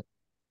brands are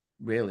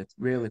really,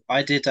 really.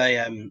 I did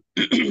a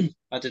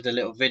I did a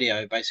little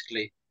video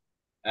basically.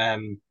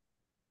 Um,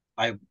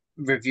 I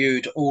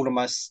reviewed all of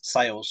my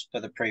sales for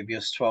the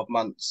previous 12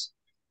 months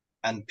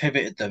and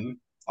pivoted them.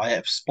 I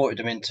exported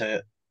them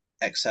into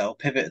Excel,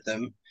 pivoted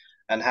them,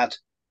 and had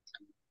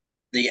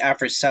the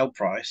average sell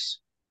price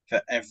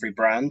for every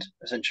brand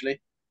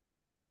essentially.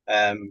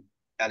 Um,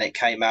 and it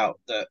came out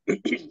that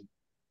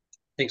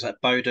things like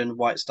Bowden,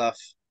 White Stuff,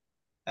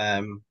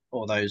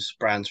 all those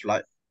brands were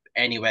like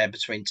anywhere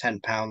between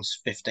 £10,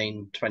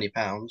 15,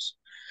 £20.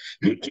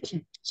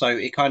 So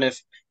it kind of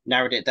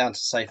narrowed it down to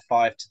say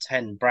 5 to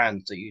 10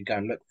 brands that you go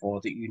and look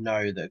for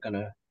that that are going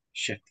to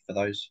shift for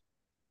those.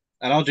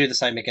 And I'll do the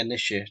same again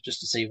this year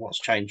just to see what's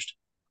changed.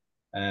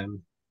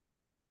 Um,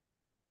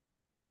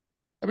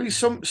 I mean,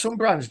 some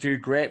brands do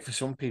great for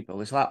some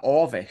people. It's like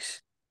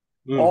Orvis.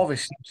 mm,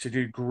 Orvis seems to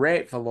do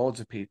great for loads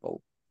of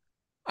people.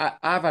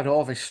 I've had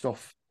Orvis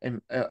stuff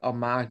on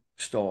my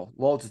store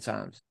loads of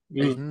times.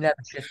 It's mm. never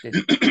shifted.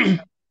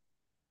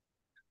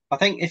 I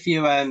think if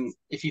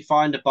you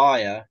find a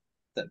buyer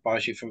that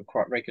buys you from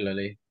quite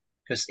regularly,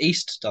 because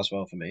East does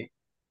well for me.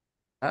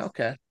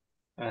 Okay.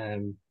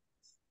 Um,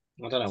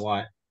 I don't know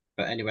why,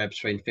 but anywhere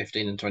between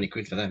 15 and 20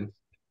 quid for them.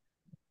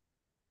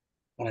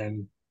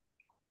 Um,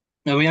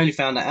 and we only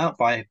found that out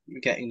by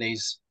getting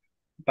these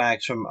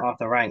bags from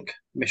Arthur Rank,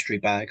 mystery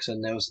bags,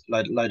 and there was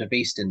a load of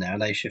East in there,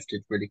 and they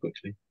shifted really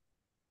quickly.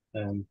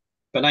 Um,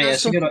 but no, yeah, That's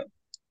it's a good. something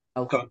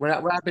else. Go on. When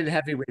I've been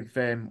heavy with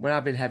when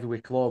I've been heavy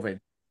with clothing,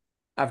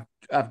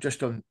 I've just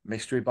done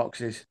mystery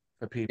boxes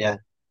for Yeah,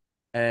 people.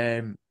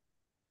 Um,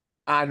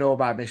 I know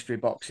my mystery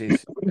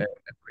boxes are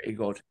pretty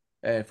good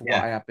for what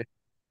yeah. I have been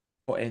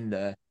put in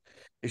there.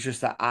 It's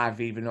just that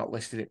I've either not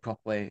listed it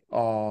properly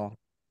or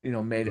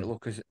made it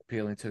look as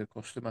appealing to the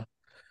customer.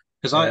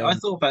 Because I Um,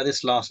 thought about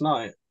this last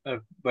night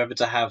of whether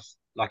to have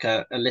like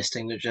a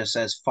listing that just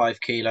says 5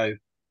 kilo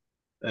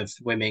of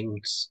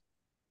women's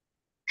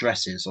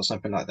dresses or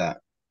something like that,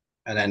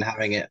 and yeah, then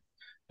having it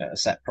at a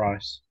set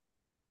price,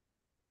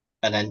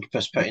 and then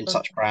just put in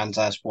such brands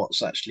as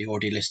what's actually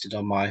already listed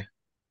on my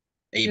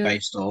yeah.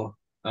 eBay store,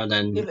 and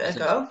then Give it a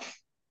go.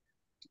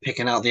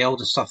 picking out the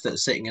older stuff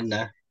that's sitting in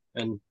there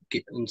and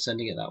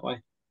sending it that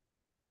way.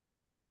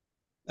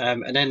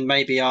 And then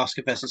maybe ask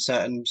if there's a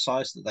certain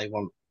size that they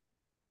want.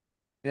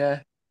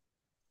 Yeah.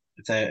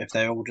 If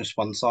they're all just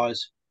one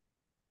size,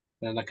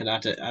 then I can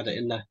add it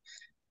in there.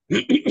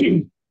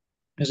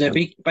 Because it'd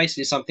be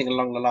basically something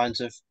along the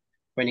lines of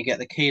when you get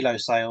the kilo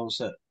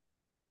sales at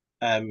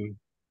um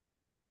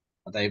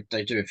they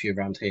do a few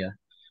around here,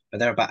 but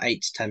they're about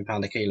 £8 to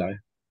 £10 a kilo.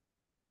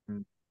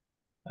 Mm.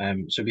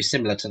 So it'd be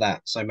similar to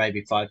that. So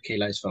maybe 5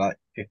 kilos for like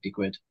 50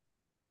 quid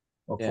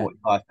or Yeah.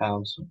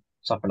 £45,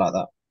 something like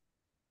that.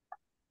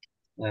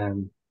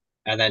 And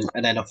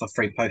then offer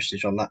free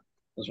postage on that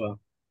as well.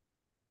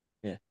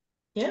 Yeah.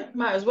 Yeah,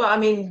 might as well. I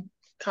mean,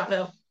 can't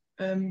know.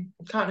 Can't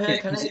Yeah,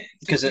 hurt, can it?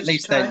 because at Just to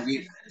least then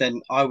try.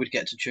 then I would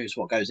get to choose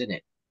what goes in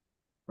it,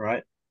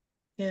 right?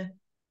 Yeah.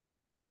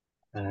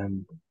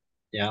 Um,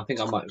 yeah, I think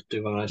I might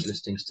do one of those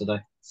listings today.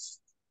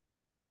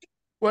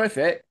 Worth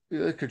it.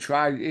 You could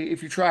try.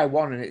 If you try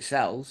one and it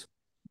sells,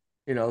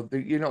 you're not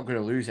going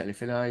to lose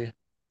anything, are you?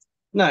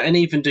 No, and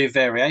even do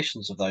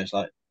variations of those,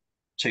 like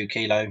 2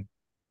 kilo,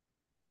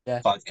 Yeah.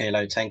 5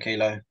 kilo, 10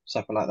 kilo,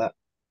 something like that,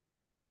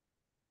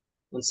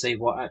 and see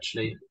what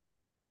actually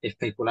if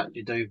people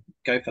actually do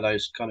go for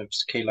those kind of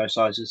kilo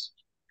sizes.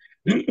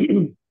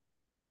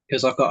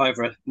 Because I've got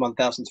over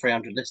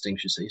 1,300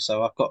 listings, you see,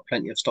 so I've got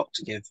plenty of stock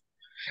to give.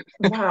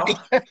 Wow.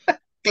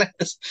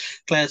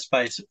 Claire's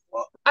face.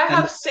 What? I And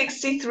have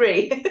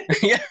 63.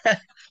 yeah,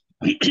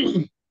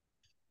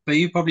 but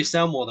you probably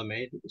sell more than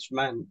me. It's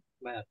mad.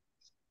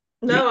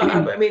 No,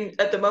 I mean,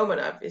 at the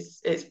moment,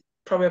 it's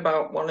probably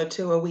about one or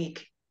two a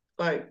week.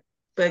 Like,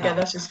 but again, Oh,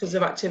 that's just because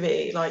of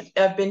activity. Like,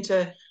 I've been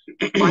to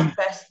my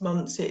best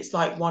months, it's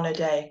like one a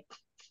day.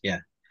 yeah,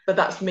 But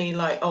that's me.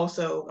 Like,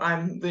 also,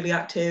 I'm really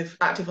active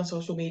on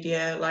social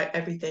media. Like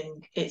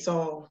everything, it's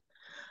all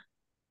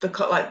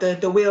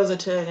the wheels are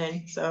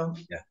turning. So,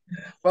 yeah.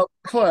 Well,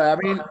 Claire, I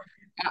mean,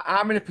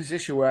 I'm in a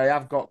position where I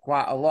have got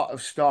quite a lot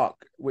of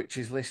stock which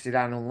is listed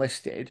and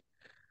unlisted.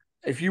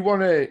 If you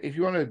wanna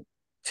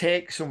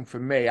take some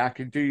from me, I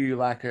can do you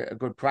like a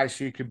good price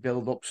so you can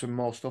build up some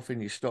more stuff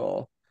in your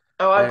store.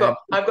 oh, I've Um, got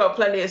I've got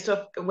plenty of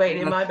stuff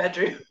waiting in my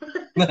bedroom.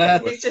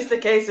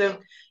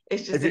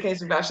 It's just is a it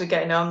case of actually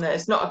getting on there.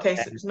 It's not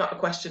a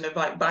question of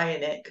like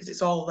buying it because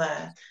it's all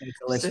there. need to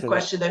It's a list of it?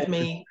 question of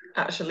me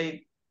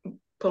actually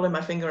pulling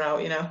my finger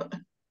out,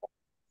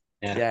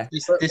 Yeah. Yeah.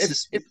 This But this if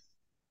is if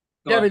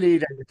go you on. ever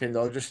need anything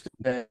though, just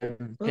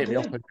Will hit me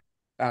up. do.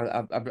 And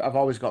I've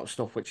always got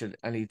stuff which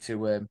I need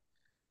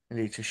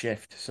to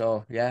shift.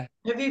 So yeah,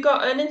 Have you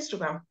got an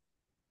Instagram?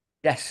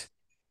 yes.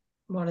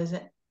 What is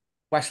it?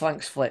 West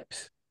Lancs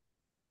Flips.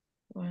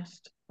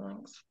 West.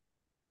 Thanks.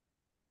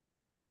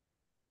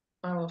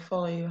 I will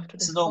follow you after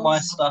This this is all call. my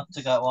stuff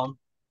to go on.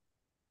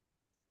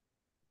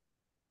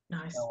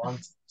 Nice. Go on.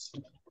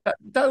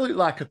 That looked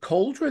like a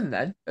cauldron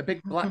then, a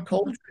big black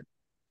cauldron.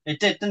 It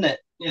did, didn't it?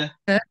 Yeah.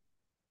 Yeah.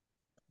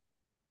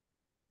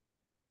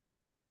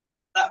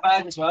 That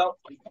bag as well.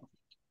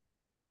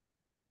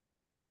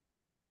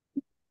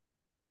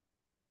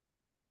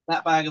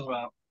 That bag as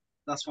well.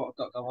 That's what I've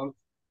got go on.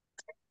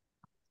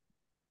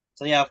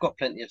 So yeah, I've got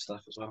plenty of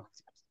stuff as well.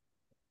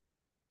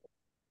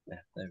 Yeah,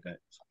 there we go.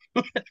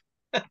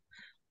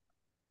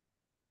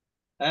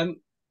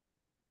 Um,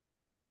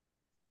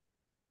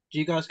 do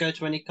you guys go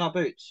to any car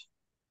boots?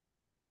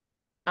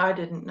 I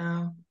didn't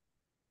know.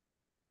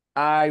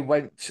 I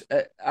went.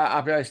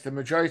 I'll be honest. The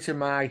majority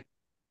of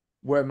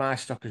where my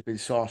stock has been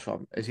sourced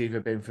from has either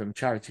been from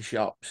charity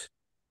shops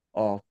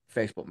or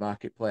Facebook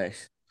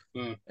Marketplace.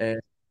 Mm, Uh,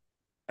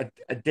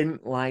 I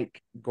didn't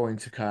like going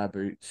to car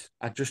boots.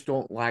 I just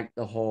don't like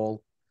the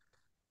whole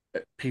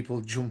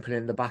people jumping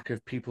in the back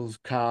of people's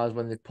cars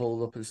when they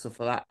pull up and stuff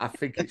like that. I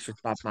think it's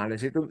just bad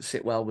manners. It doesn't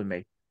sit well with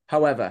me.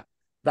 However,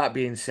 that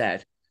being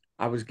said,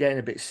 I was getting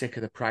a bit sick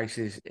of the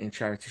prices in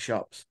charity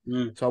shops.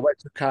 mm, So I went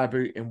to a car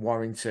boot in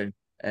Warrington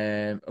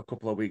a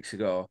couple of weeks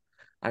ago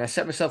and I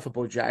set myself a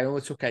budget. I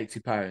only took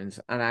 £80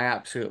 and I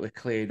absolutely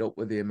cleared up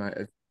with the amount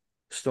of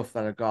stuff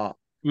that I got.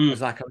 I was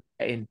mm, like,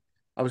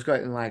 I was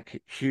getting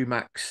like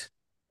Humax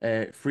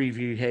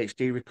Freeview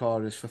HD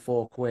recorders for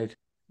 £4.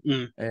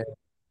 mm, Uh,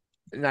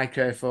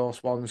 Nike Air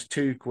Force Ones,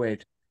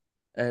 £2,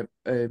 uh,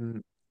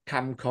 um,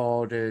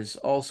 camcorders,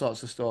 all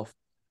sorts of stuff.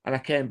 And I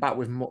came back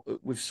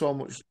with so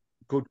much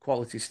good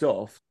quality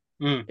stuff.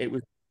 mm. It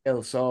was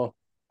ill. So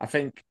I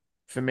think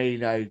for me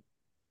now,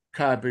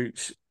 car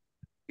boots,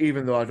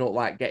 even though I don't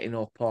like getting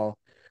up or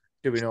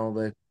doing all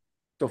the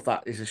stuff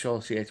that is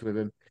associated with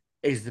them,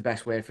 is the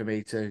best way for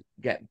me to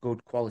get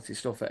good quality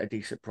stuff at a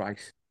decent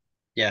price.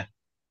 Yeah,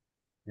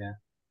 yeah.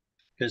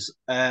 Because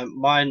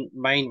my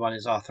main one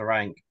is Arthur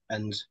Rank,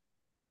 and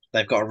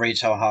they've got a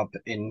retail hub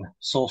in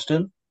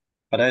Sawston,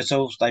 but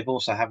they've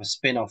also have a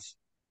spin-off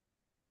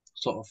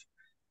sort of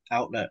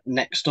outlet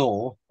next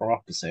door or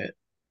opposite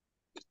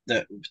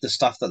that the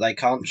stuff that they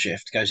can't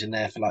shift goes in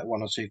there for like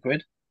 1 or 2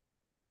 quid.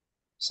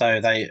 So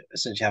they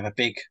essentially have a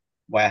big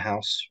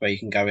warehouse where you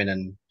can go in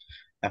and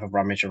have a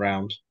rummage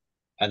around.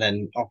 And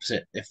then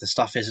opposite, if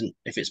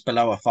it's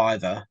below a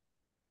fiver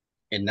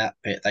in that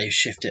bit, they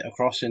shift it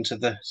across into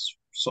the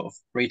sort of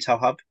retail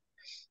hub.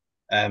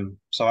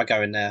 So I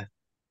go in there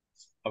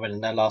I went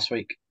in there last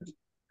week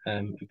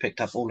and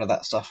picked up all of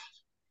that stuff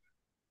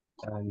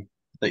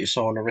that you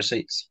saw on the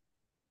receipts.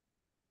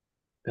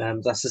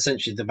 That's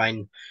essentially the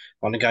main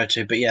one to go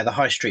to. But yeah, the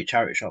high street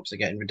charity shops are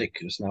getting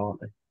ridiculous now,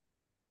 aren't they?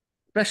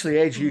 Especially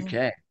Age Mm.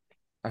 UK.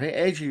 I think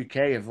Age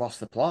UK have lost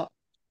the plot.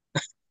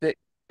 They,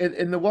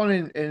 in the one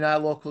in our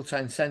local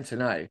town centre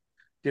now,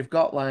 they've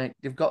got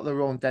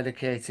their own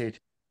dedicated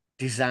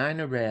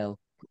designer rail.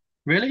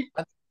 Really?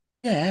 And,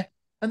 yeah,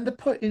 and they're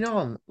putting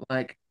on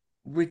like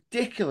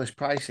ridiculous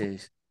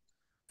prices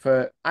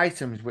for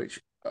items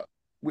which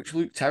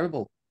look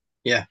terrible.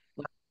 Yeah.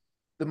 Like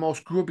the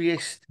most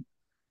grubbiest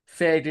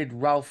faded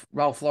Ralph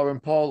Lauren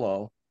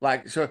polo.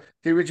 Like so,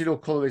 the original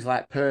color is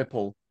like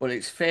purple, but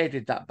it's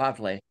faded that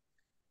badly.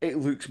 It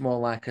looks more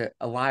like a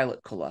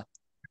lilac color,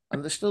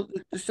 and they're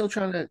still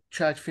trying to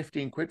charge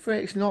 15 quid for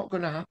it. It's not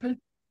going to happen.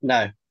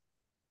 No.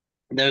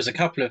 There was a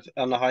couple of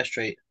on the high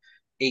street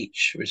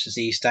each, which is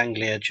the East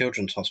Anglia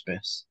Children's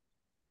Hospice.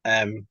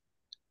 Um,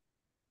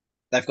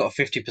 they've got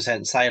a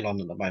 50% sale on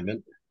at the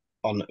moment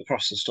on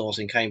across the stores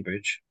in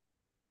Cambridge.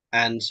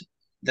 And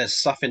there's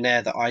stuff in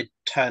there that I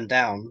turned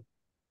down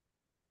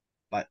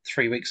like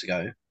 3 weeks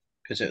ago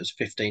because it was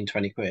 15,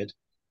 20 quid.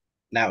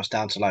 Now it's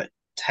down to like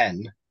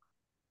 10,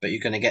 but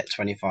you're going to get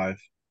 25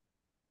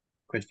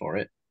 quid for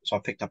it. So I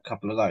picked up a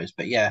couple of those.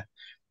 But yeah,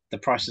 the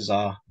prices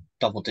are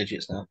double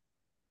digits now.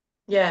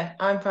 Yeah,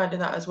 I'm finding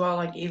that as well.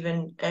 Like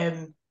even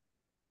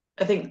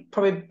I think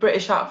probably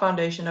British Heart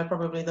Foundation are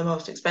probably the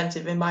most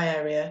expensive in my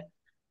area.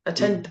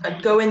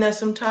 I'd go in there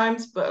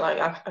sometimes, but like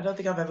I don't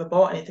think I've ever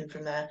bought anything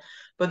from there.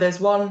 But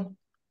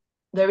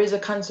there is a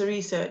cancer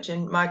research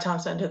in my town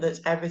centre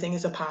that's everything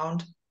is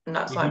 £1, and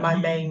that's like my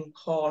main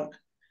haunt.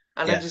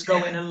 And I Yeah. just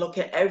go in and look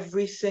at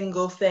every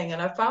single thing,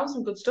 and I found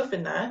some good stuff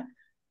in there.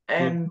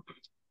 And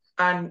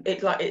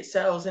it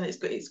sells and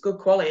it's good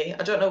quality.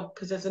 I don't know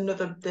because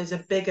there's a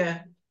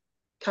bigger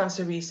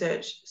cancer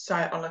research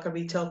site on like a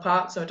retail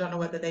park, so I don't know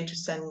whether they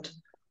just send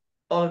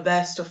all of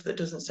their stuff that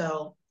doesn't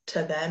sell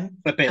to them.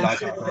 A bit And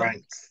like Upper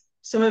Rank.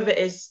 some of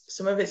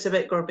it's a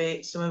bit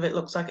grubby, some of it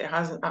looks like it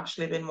hasn't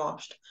actually been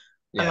washed.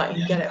 And Yeah. like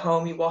you get it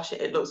home, you wash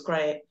it, it looks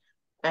great.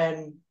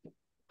 Um,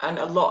 and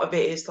a lot of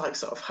it is like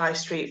sort of high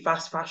street,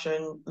 fast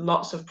fashion,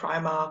 lots of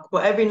Primark.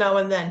 But every now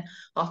and then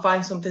I'll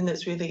find something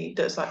that's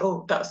like,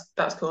 oh,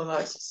 that's cool,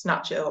 like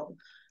snatch it up.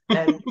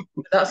 And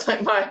that's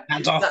like my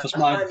Hands off that's was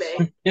mine.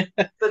 my main.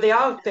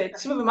 But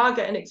some of them are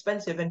getting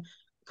expensive, and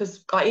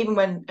because like even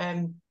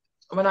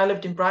when I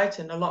lived in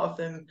Brighton, a lot of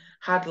them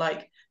had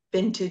like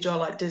vintage or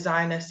like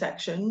designer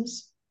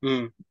sections.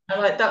 Mm.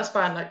 And like that's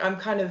fine. Like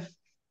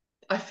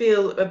I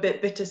feel a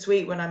bit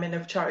bittersweet when I'm in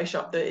a charity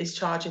shop that is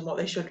charging what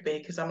they should be,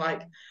 because I'm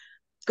like,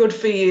 good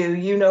for you,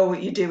 you know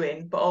what you're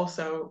doing, but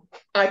also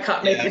I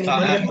can't make Yeah, I any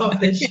can't money have off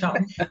this it. shop.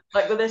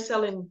 Like, but they're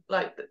selling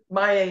like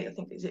I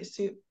think is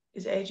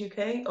it Age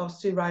UK or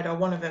Sue Ryder?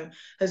 One of them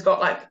has got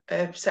like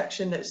a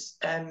section that's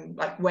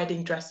like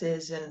wedding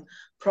dresses and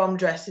prom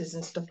dresses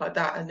and stuff like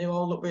that, and they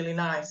all look really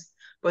nice.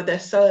 But they're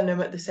selling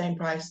them at the same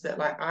price that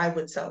like I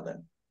would sell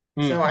them.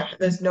 So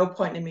there's no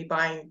point in me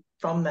buying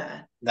from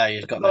there. No,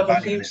 you've got no Got a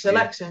value in huge it, do you?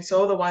 selection,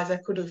 so otherwise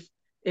it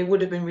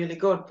would have been really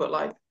good. But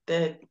like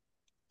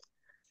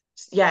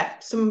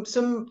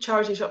some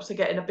charity shops are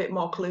getting a bit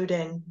more clued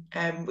in,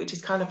 which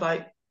is kind of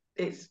like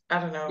I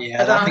don't know. I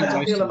Yeah, don't I know think how to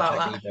most feel of them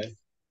about check that. eBay.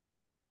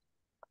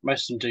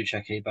 Most of them do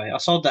check eBay. I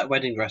sold that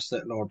wedding dress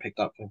that Laura picked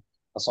up for.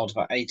 I sold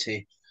about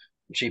 80,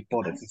 and she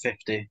bought it for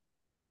 50.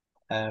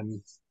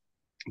 Um,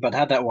 but I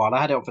had that one.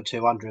 I had it up for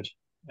 200,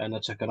 and I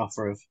took an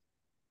offer of.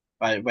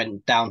 It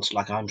went down to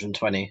like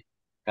 120,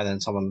 and then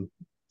someone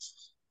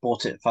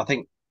bought it for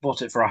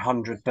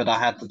 100, but I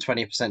had the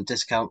 20%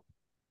 discount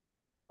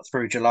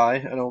through July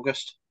and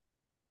August.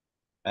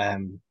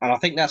 And I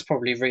think that's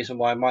probably the reason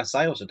why my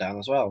sales are down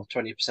as well.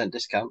 20%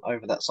 discount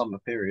over that summer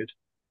period.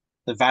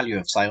 The value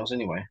of sales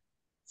anyway.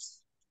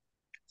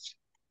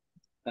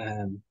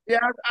 Yeah,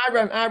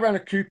 I ran a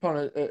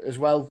coupon as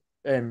well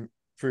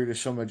through the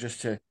summer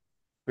just to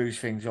boost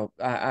things up.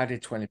 I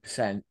did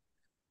 20%.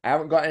 I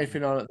haven't got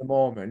anything on at the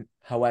moment.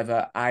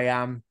 However, I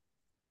am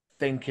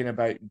thinking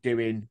about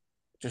doing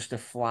just a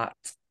flat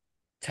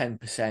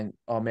 10%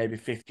 or maybe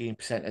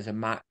 15% as a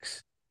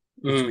max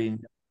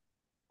between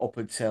up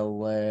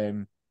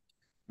until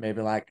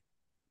maybe like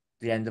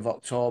the end of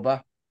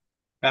October.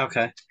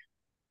 Okay.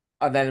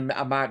 And then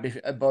I might be,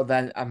 but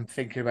then I'm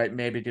thinking about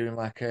maybe doing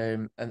like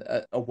a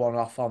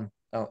one-off on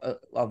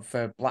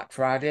for Black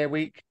Friday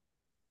week.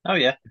 Oh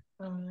yeah.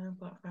 Oh yeah,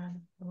 Black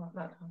Friday. I like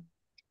that one.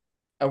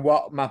 And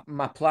what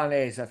my plan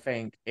is, I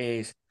think,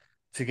 is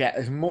to get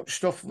as much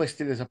stuff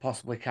listed as I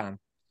possibly can.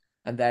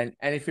 And then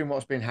anything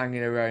what's been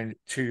hanging around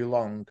too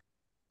long,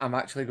 I'm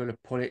actually going to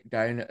put it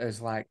down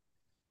as like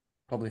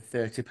probably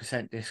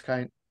 30%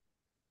 discount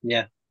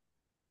Yeah.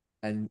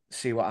 and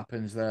see what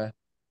happens there.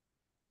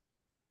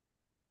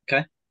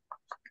 Okay.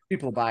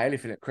 People will buy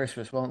anything at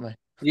Christmas, won't they?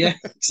 Yeah,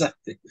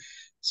 exactly.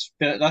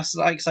 That's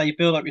like say you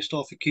build up your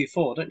store for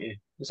Q4, don't you?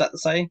 Is that the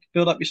saying?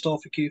 Build up your store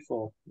for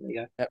Q4. There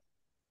you Yep.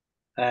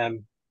 go.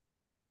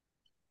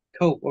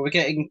 Cool. Well, we're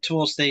getting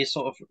towards the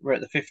we're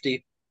at the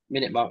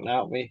minute mark now,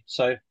 aren't we?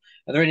 So,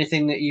 are there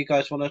anything that you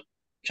guys want to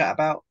chat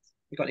about?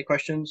 You got any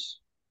questions?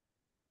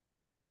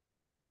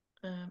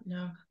 No.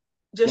 No.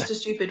 Just a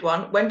stupid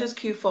one. When does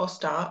Q4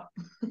 start?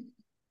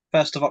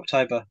 1st of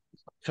October.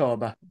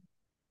 October.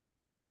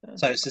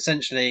 So it's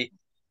essentially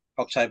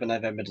October,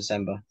 November,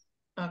 December.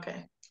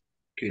 Okay.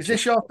 Is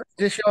Q2.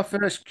 this your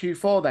first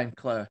Q4 then,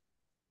 Claire?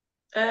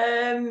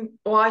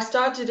 Well, I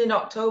started in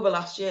October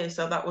last year,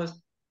 so that would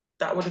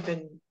have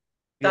been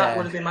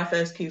Yeah. my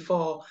first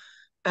Q4.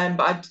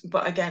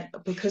 But again,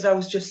 because I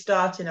was just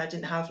starting, I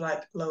didn't have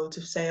like loads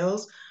of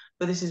sales.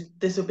 But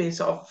this will be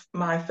sort of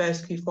my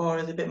first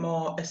Q4 is a bit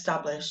more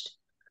established.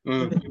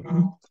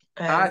 Mm.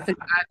 I Um,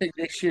 think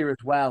this year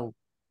as well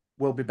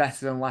will be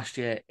better than last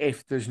year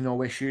if there's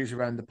no issues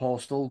around the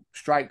postal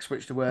strikes,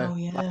 which there were oh last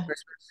yeah,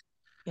 Christmas.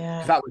 Because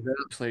yeah. that was an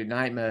absolute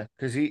nightmare.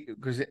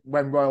 Because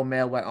when Royal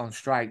Mail went on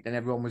strike, then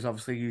everyone was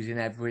obviously using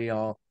Every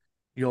or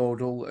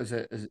Yodel as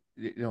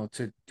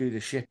to do the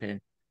shipping,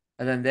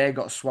 and then they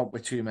got swamped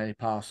with too many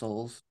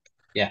parcels.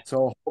 Yeah.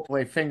 So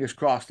hopefully, fingers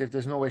crossed, if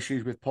there's no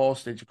issues with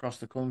postage across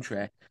the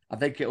country, I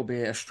think it'll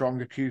be a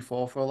stronger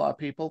Q4 for a lot of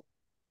people.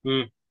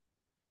 Mm.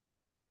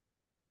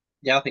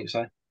 Yeah, I think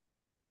so.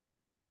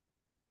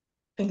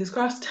 Fingers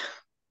crossed.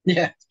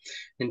 Yeah,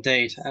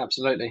 indeed.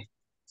 Absolutely.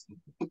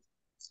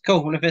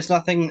 Cool. Well, if there's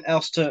nothing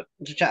else to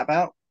chat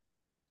about,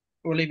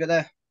 we'll leave it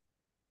there.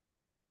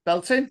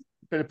 Belting,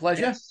 been a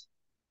pleasure. Yes.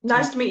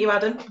 Nice to meet you,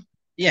 Adam.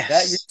 Yeah,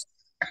 Yes.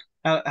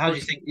 How do good.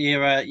 you think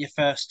your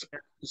first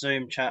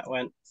Zoom chat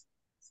went?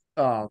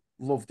 Oh,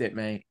 loved it,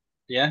 mate.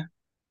 Yeah.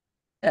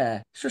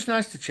 Yeah, it's just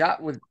nice to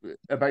chat with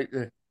about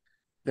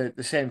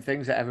the same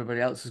things that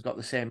everybody else has got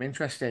the same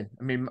interest in.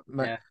 I mean,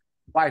 my Yeah.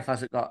 wife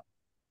hasn't got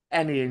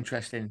any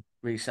interest in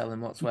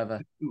reselling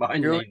whatsoever.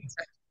 Mine The only,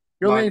 neither.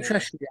 the only Mine neither.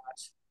 interest she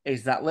has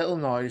is that little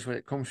noise when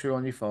it comes through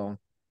on your phone.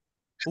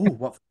 Oh,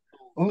 what?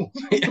 Oh,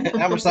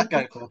 how much that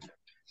go for?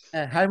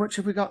 How much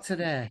have we got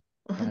today?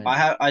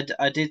 Right.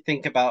 I did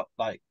think about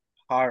like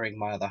hiring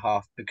my other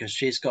half because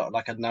she's got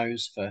like a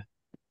nose for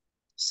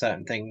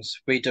certain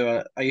things.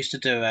 I used to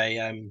do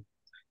a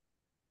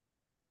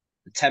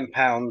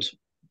 £10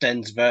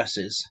 Denz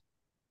versus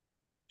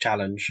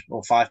challenge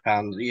or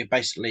 £5. You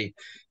basically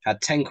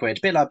had 10 quid,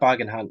 a bit like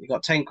bargain hunt. You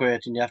got 10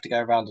 quid and you have to go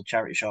around the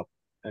charity shop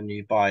and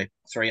you buy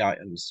 3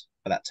 items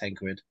for that 10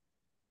 quid.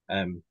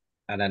 Um,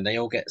 and then they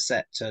all get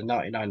set to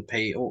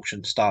 99p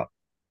auction start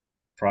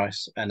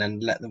price and then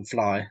let them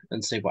fly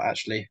and see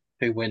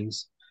who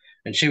wins.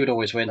 And she would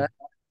always win.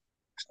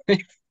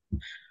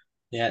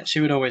 Yeah, she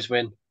would always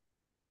win.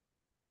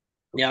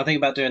 Yeah, I think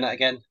about doing that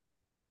again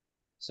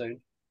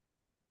soon.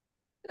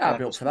 I'll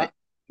be up Just for that.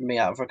 me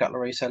out for a couple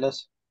of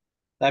resellers.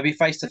 They'll be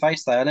face to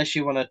face though, unless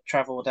you want to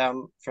travel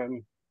down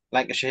from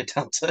Lancashire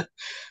down to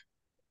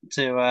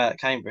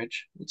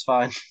Cambridge. It's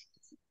fine.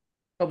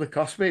 Probably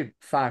cost me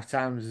 5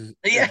 times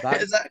Yeah, of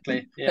that.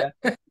 exactly. Yeah,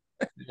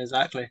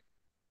 exactly.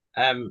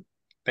 Um,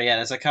 but yeah,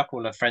 there's a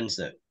couple of friends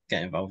that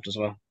get involved as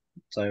well.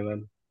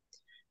 So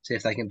see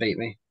if they can beat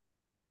me.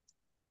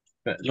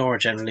 But Laura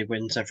generally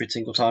wins every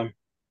single time,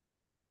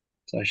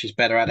 so she's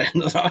better at it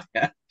than I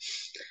am.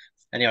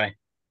 Anyway,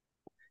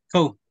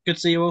 cool. Good to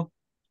see you all.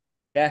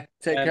 Yeah,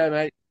 take Um, care,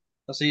 mate.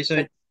 I'll see you soon.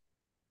 Take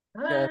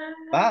care.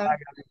 Bye. Bye.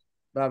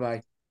 Bye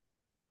bye.